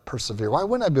want to persevere? Why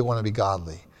wouldn't I want to be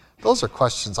godly? Those are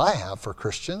questions I have for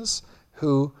Christians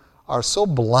who are so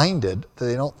blinded that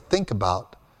they don't think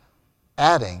about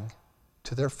adding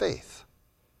to their faith,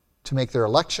 to make their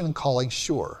election and calling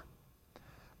sure.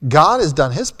 God has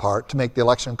done his part to make the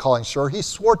election and calling sure. He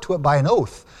swore to it by an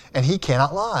oath, and he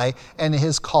cannot lie, and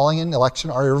his calling and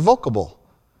election are irrevocable.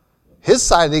 His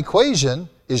side of the equation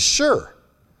is sure.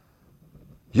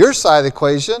 Your side of the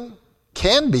equation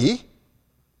can be,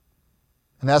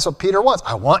 and that's what Peter wants.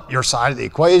 I want your side of the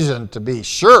equation to be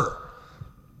sure.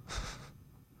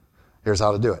 Here's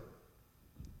how to do it.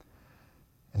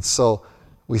 And so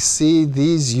we see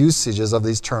these usages of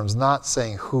these terms not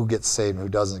saying who gets saved and who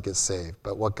doesn't get saved,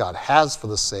 but what God has for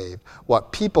the saved,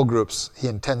 what people groups he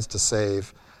intends to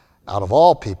save out of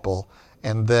all people,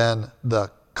 and then the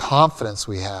confidence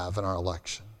we have in our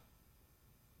election.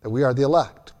 That we are the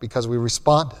elect because we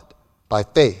responded by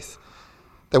faith.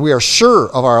 That we are sure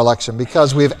of our election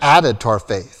because we've added to our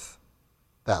faith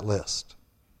that list.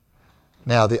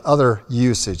 Now, the other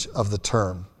usage of the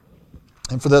term.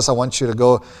 And for this, I want you to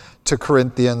go to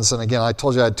Corinthians. And again, I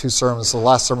told you I had 2 sermons, so the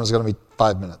last sermon is going to be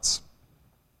 5 minutes.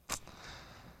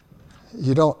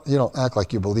 You don't act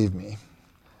like you believe me.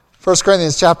 1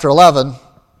 Corinthians chapter 11.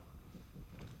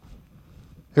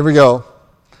 Here we go.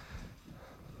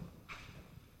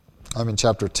 I'm in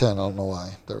chapter 10. I don't know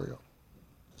why. There we go.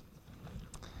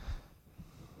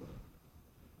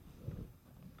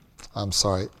 I'm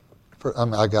sorry.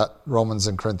 I got Romans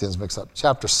and Corinthians mixed up.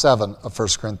 Chapter 7 of 1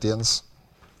 Corinthians.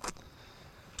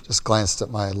 Just glanced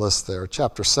at my list there.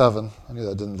 Chapter 7. I knew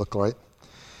that didn't look right.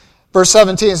 Verse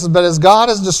 17 says, "But as God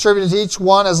has distributed to each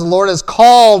one, as the Lord has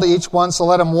called each one, so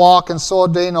let him walk, and so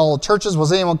ordain all churches.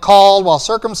 Was anyone called while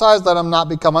circumcised? Let him not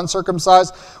become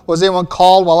uncircumcised. Was anyone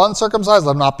called while uncircumcised?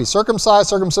 Let him not be circumcised.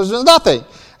 Circumcision is nothing,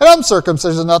 and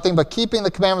uncircumcision is nothing, but keeping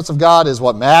the commandments of God is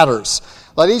what matters.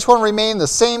 Let each one remain the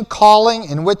same calling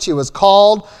in which he was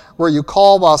called. Were you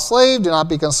called while a slave? Do not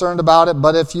be concerned about it,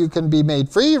 but if you can be made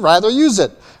free, rather use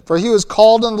it. For he who is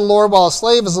called in the Lord while a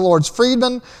slave is the Lord's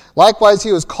freedman. Likewise, he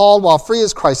who is called while free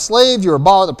is Christ's slave. You are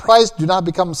bought with a price. Do not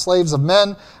become slaves of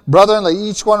men. Brethren, let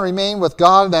each one remain with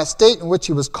God in that state in which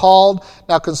he was called.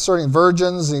 Now concerning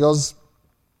virgins," and he goes,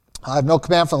 "I have no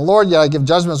command from the Lord, yet I give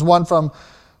judgment as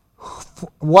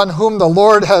one whom the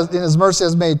Lord has in his mercy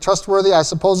has made trustworthy. I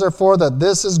suppose, therefore, that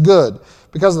this is good,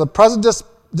 because of the present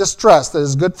distress, that it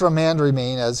is good for a man to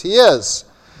remain as he is."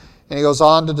 And he goes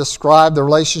on to describe the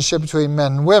relationship between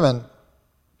men and women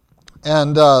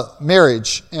and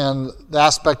marriage and the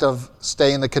aspect of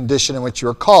staying in the condition in which you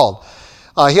are called.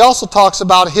 He also talks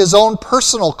about his own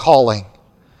personal calling,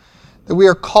 that we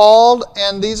are called,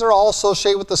 and these are all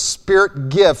associated with the Spirit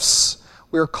gifts.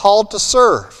 We are called to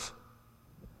serve.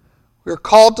 We are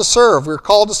called to serve. We are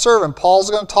called to serve, and Paul's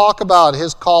going to talk about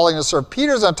his calling to serve.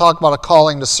 Peter's going to talk about a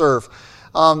calling to serve.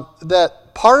 That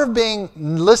part of being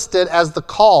listed as the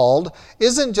called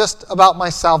isn't just about my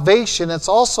salvation, it's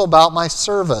also about my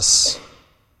service.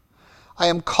 I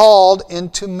am called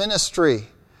into ministry.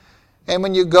 And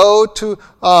when you go to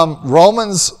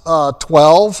Romans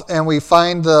 12, and we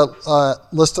find the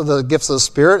list of the gifts of the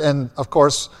Spirit, and of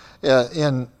course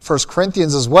in 1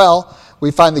 Corinthians as well,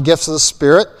 we find the gifts of the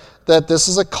Spirit, that this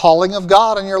is a calling of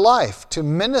God in your life, to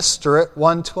minister it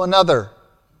one to another.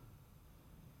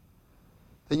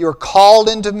 that you are called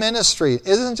into ministry. It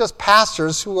isn't just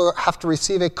pastors who have to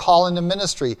receive a call into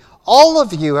ministry. All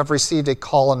of you have received a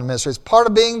call into ministry. It's part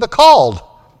of being the called.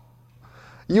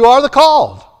 You are the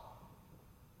called.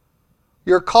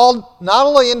 You're called not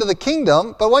only into the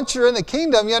kingdom, but once you're in the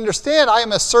kingdom, you understand I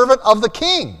am a servant of the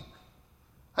king.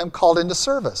 I'm called into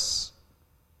service.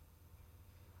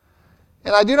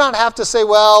 And I do not have to say,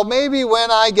 well, maybe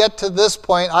when I get to this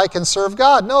point, I can serve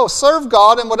God. No, serve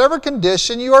God in whatever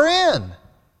condition you are in.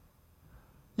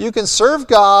 You can serve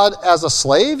God as a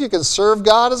slave. You can serve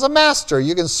God as a master.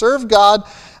 You can serve God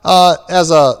as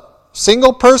a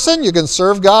single person. You can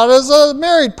serve God as a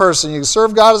married person. You can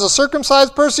serve God as a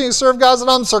circumcised person. You can serve God as an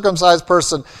uncircumcised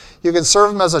person. You can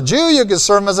serve Him as a Jew. You can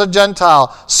serve Him as a Gentile.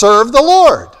 Serve the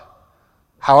Lord.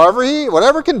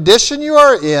 Whatever condition you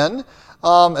are in,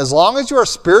 as long as you are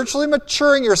spiritually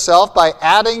maturing yourself by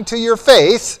adding to your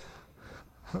faith,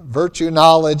 virtue,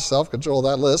 knowledge, self-control,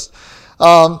 that list,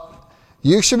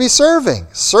 you should be serving.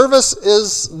 Service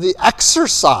is the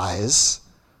exercise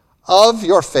of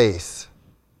your faith.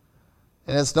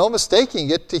 And it's no mistake, you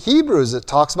get to Hebrews, it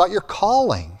talks about your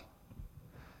calling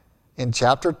in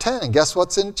chapter 10. And guess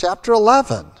what's in chapter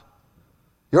 11?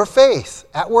 Your faith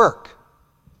at work.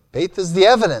 Faith is the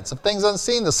evidence of things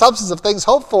unseen, the substance of things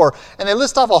hoped for. And they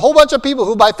list off a whole bunch of people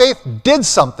who by faith did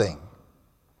something.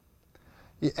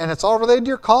 And it's all related to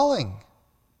your calling.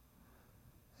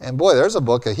 And boy, there's a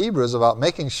book of Hebrews about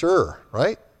making sure,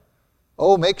 right?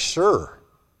 Oh, make sure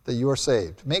that you are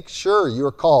saved. Make sure you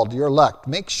are called, you're elect.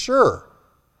 Make sure.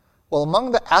 Well,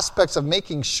 among the aspects of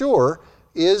making sure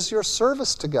is your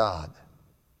service to God.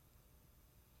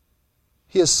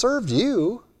 He has served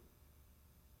you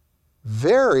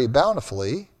very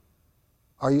bountifully.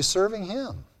 Are you serving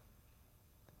Him?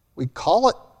 We call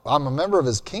it, I'm a member of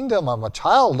His kingdom, I'm a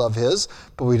child of His,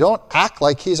 but we don't act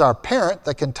like He's our parent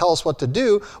that can tell us what to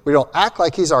do. We don't act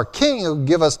like He's our king who can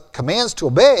give us commands to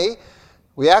obey.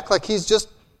 We act like He's just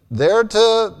there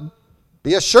to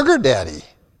be a sugar daddy.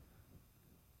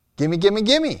 Gimme, gimme,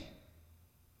 gimme.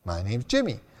 My name's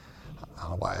Jimmy. I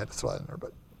don't know why I had to throw that in there,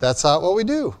 but that's what we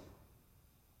do.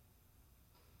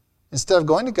 Instead of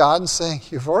going to God and saying,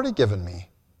 you've already given me.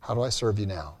 How do I serve you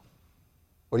now?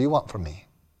 What do you want from me?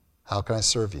 How can I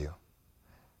serve you?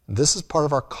 And this is part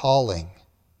of our calling.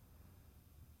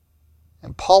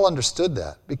 And Paul understood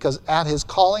that because at his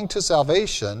calling to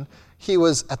salvation, he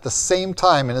was at the same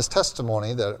time in his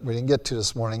testimony that we didn't get to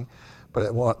this morning, but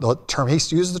he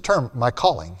used the term, my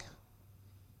calling.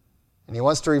 And he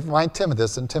wants to remind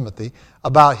Timothy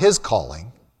about his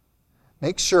calling.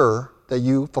 Make sure that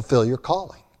you fulfill your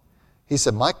calling. He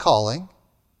said, my calling,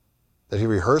 that he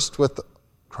rehearsed with the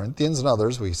Corinthians and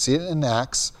others, we see it in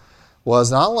Acts,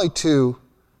 was not only to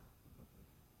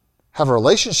have a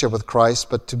relationship with Christ,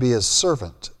 but to be His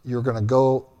servant. You're going to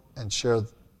go and share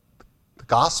the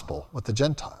gospel with the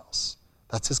Gentiles.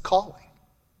 That's his calling.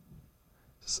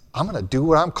 I'm going to do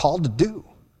what I'm called to do.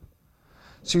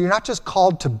 So you're not just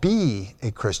called to be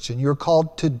a Christian, you're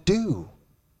called to do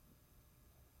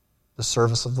the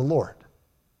service of the Lord.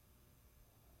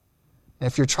 And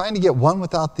if you're trying to get one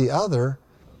without the other,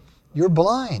 you're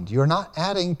blind. You're not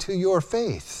adding to your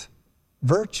faith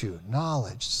virtue,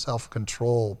 knowledge,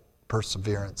 self-control,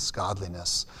 perseverance,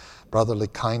 godliness, brotherly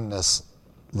kindness,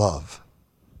 love.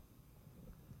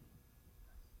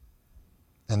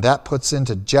 And that puts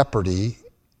into jeopardy,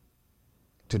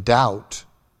 to doubt,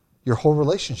 your whole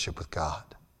relationship with God.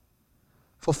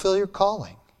 Fulfill your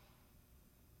calling.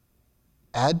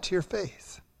 Add to your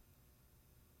faith.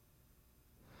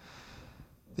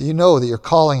 You know that your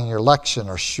calling and your election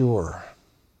are sure.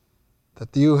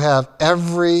 That you have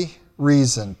every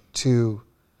reason to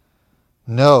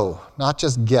know, not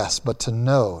just guess, but to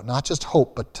know, not just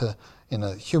hope, but to, in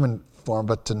a human form,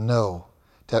 but to know.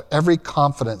 To have every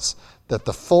confidence that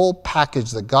the full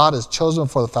package that God has chosen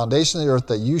for the foundation of the earth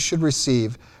that you should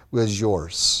receive was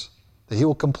yours. That He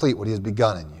will complete what He has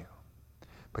begun in you.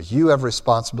 But you have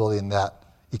responsibility in that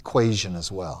equation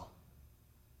as well.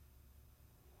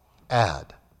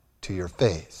 Add to your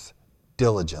faith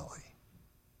diligently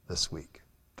this week.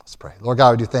 Let's pray. Lord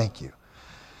God, we do thank you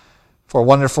for a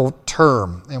wonderful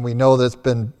term, and we know that it's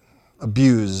been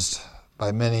abused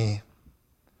by many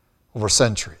over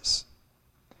centuries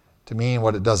to mean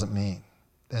what it doesn't mean.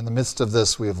 In the midst of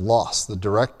this, we have lost the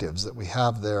directives that we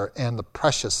have there and the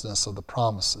preciousness of the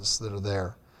promises that are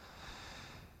there.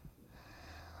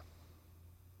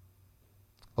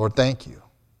 Lord, thank you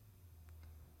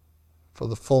for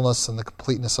the fullness and the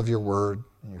completeness of your word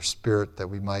and your spirit that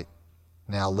we might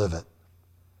now live it.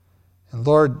 And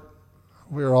Lord,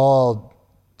 we're all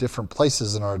different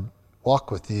places in our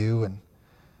walk with you,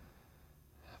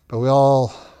 but we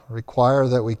all require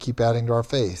that we keep adding to our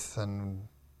faith, and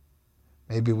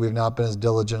maybe we've not been as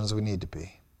diligent as we need to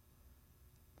be.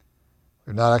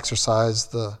 We've not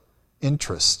exercised the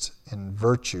interest in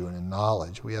virtue and in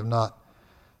knowledge. We have not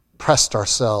pressed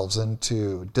ourselves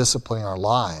into disciplining our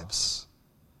lives,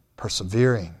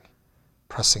 persevering,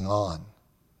 pressing on,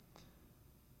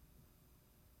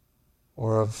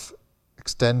 or of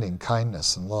extending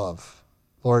kindness and love.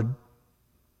 Lord,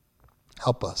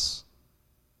 help us.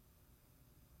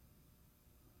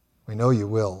 We know you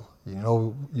will. You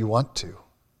know you want to,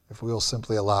 if we will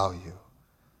simply allow you.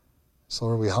 So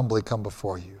Lord, we humbly come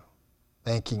before you,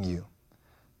 thanking you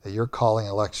that your calling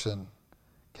election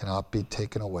cannot be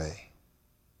taken away.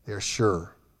 We are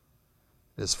sure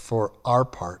it is for our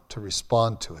part to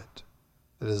respond to it.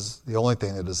 It is the only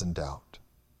thing that is in doubt.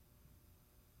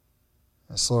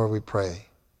 And so Lord, we pray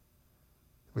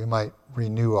we might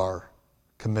renew our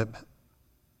commitment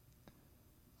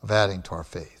of adding to our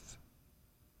faith.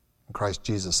 In Christ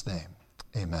Jesus' name,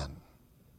 amen.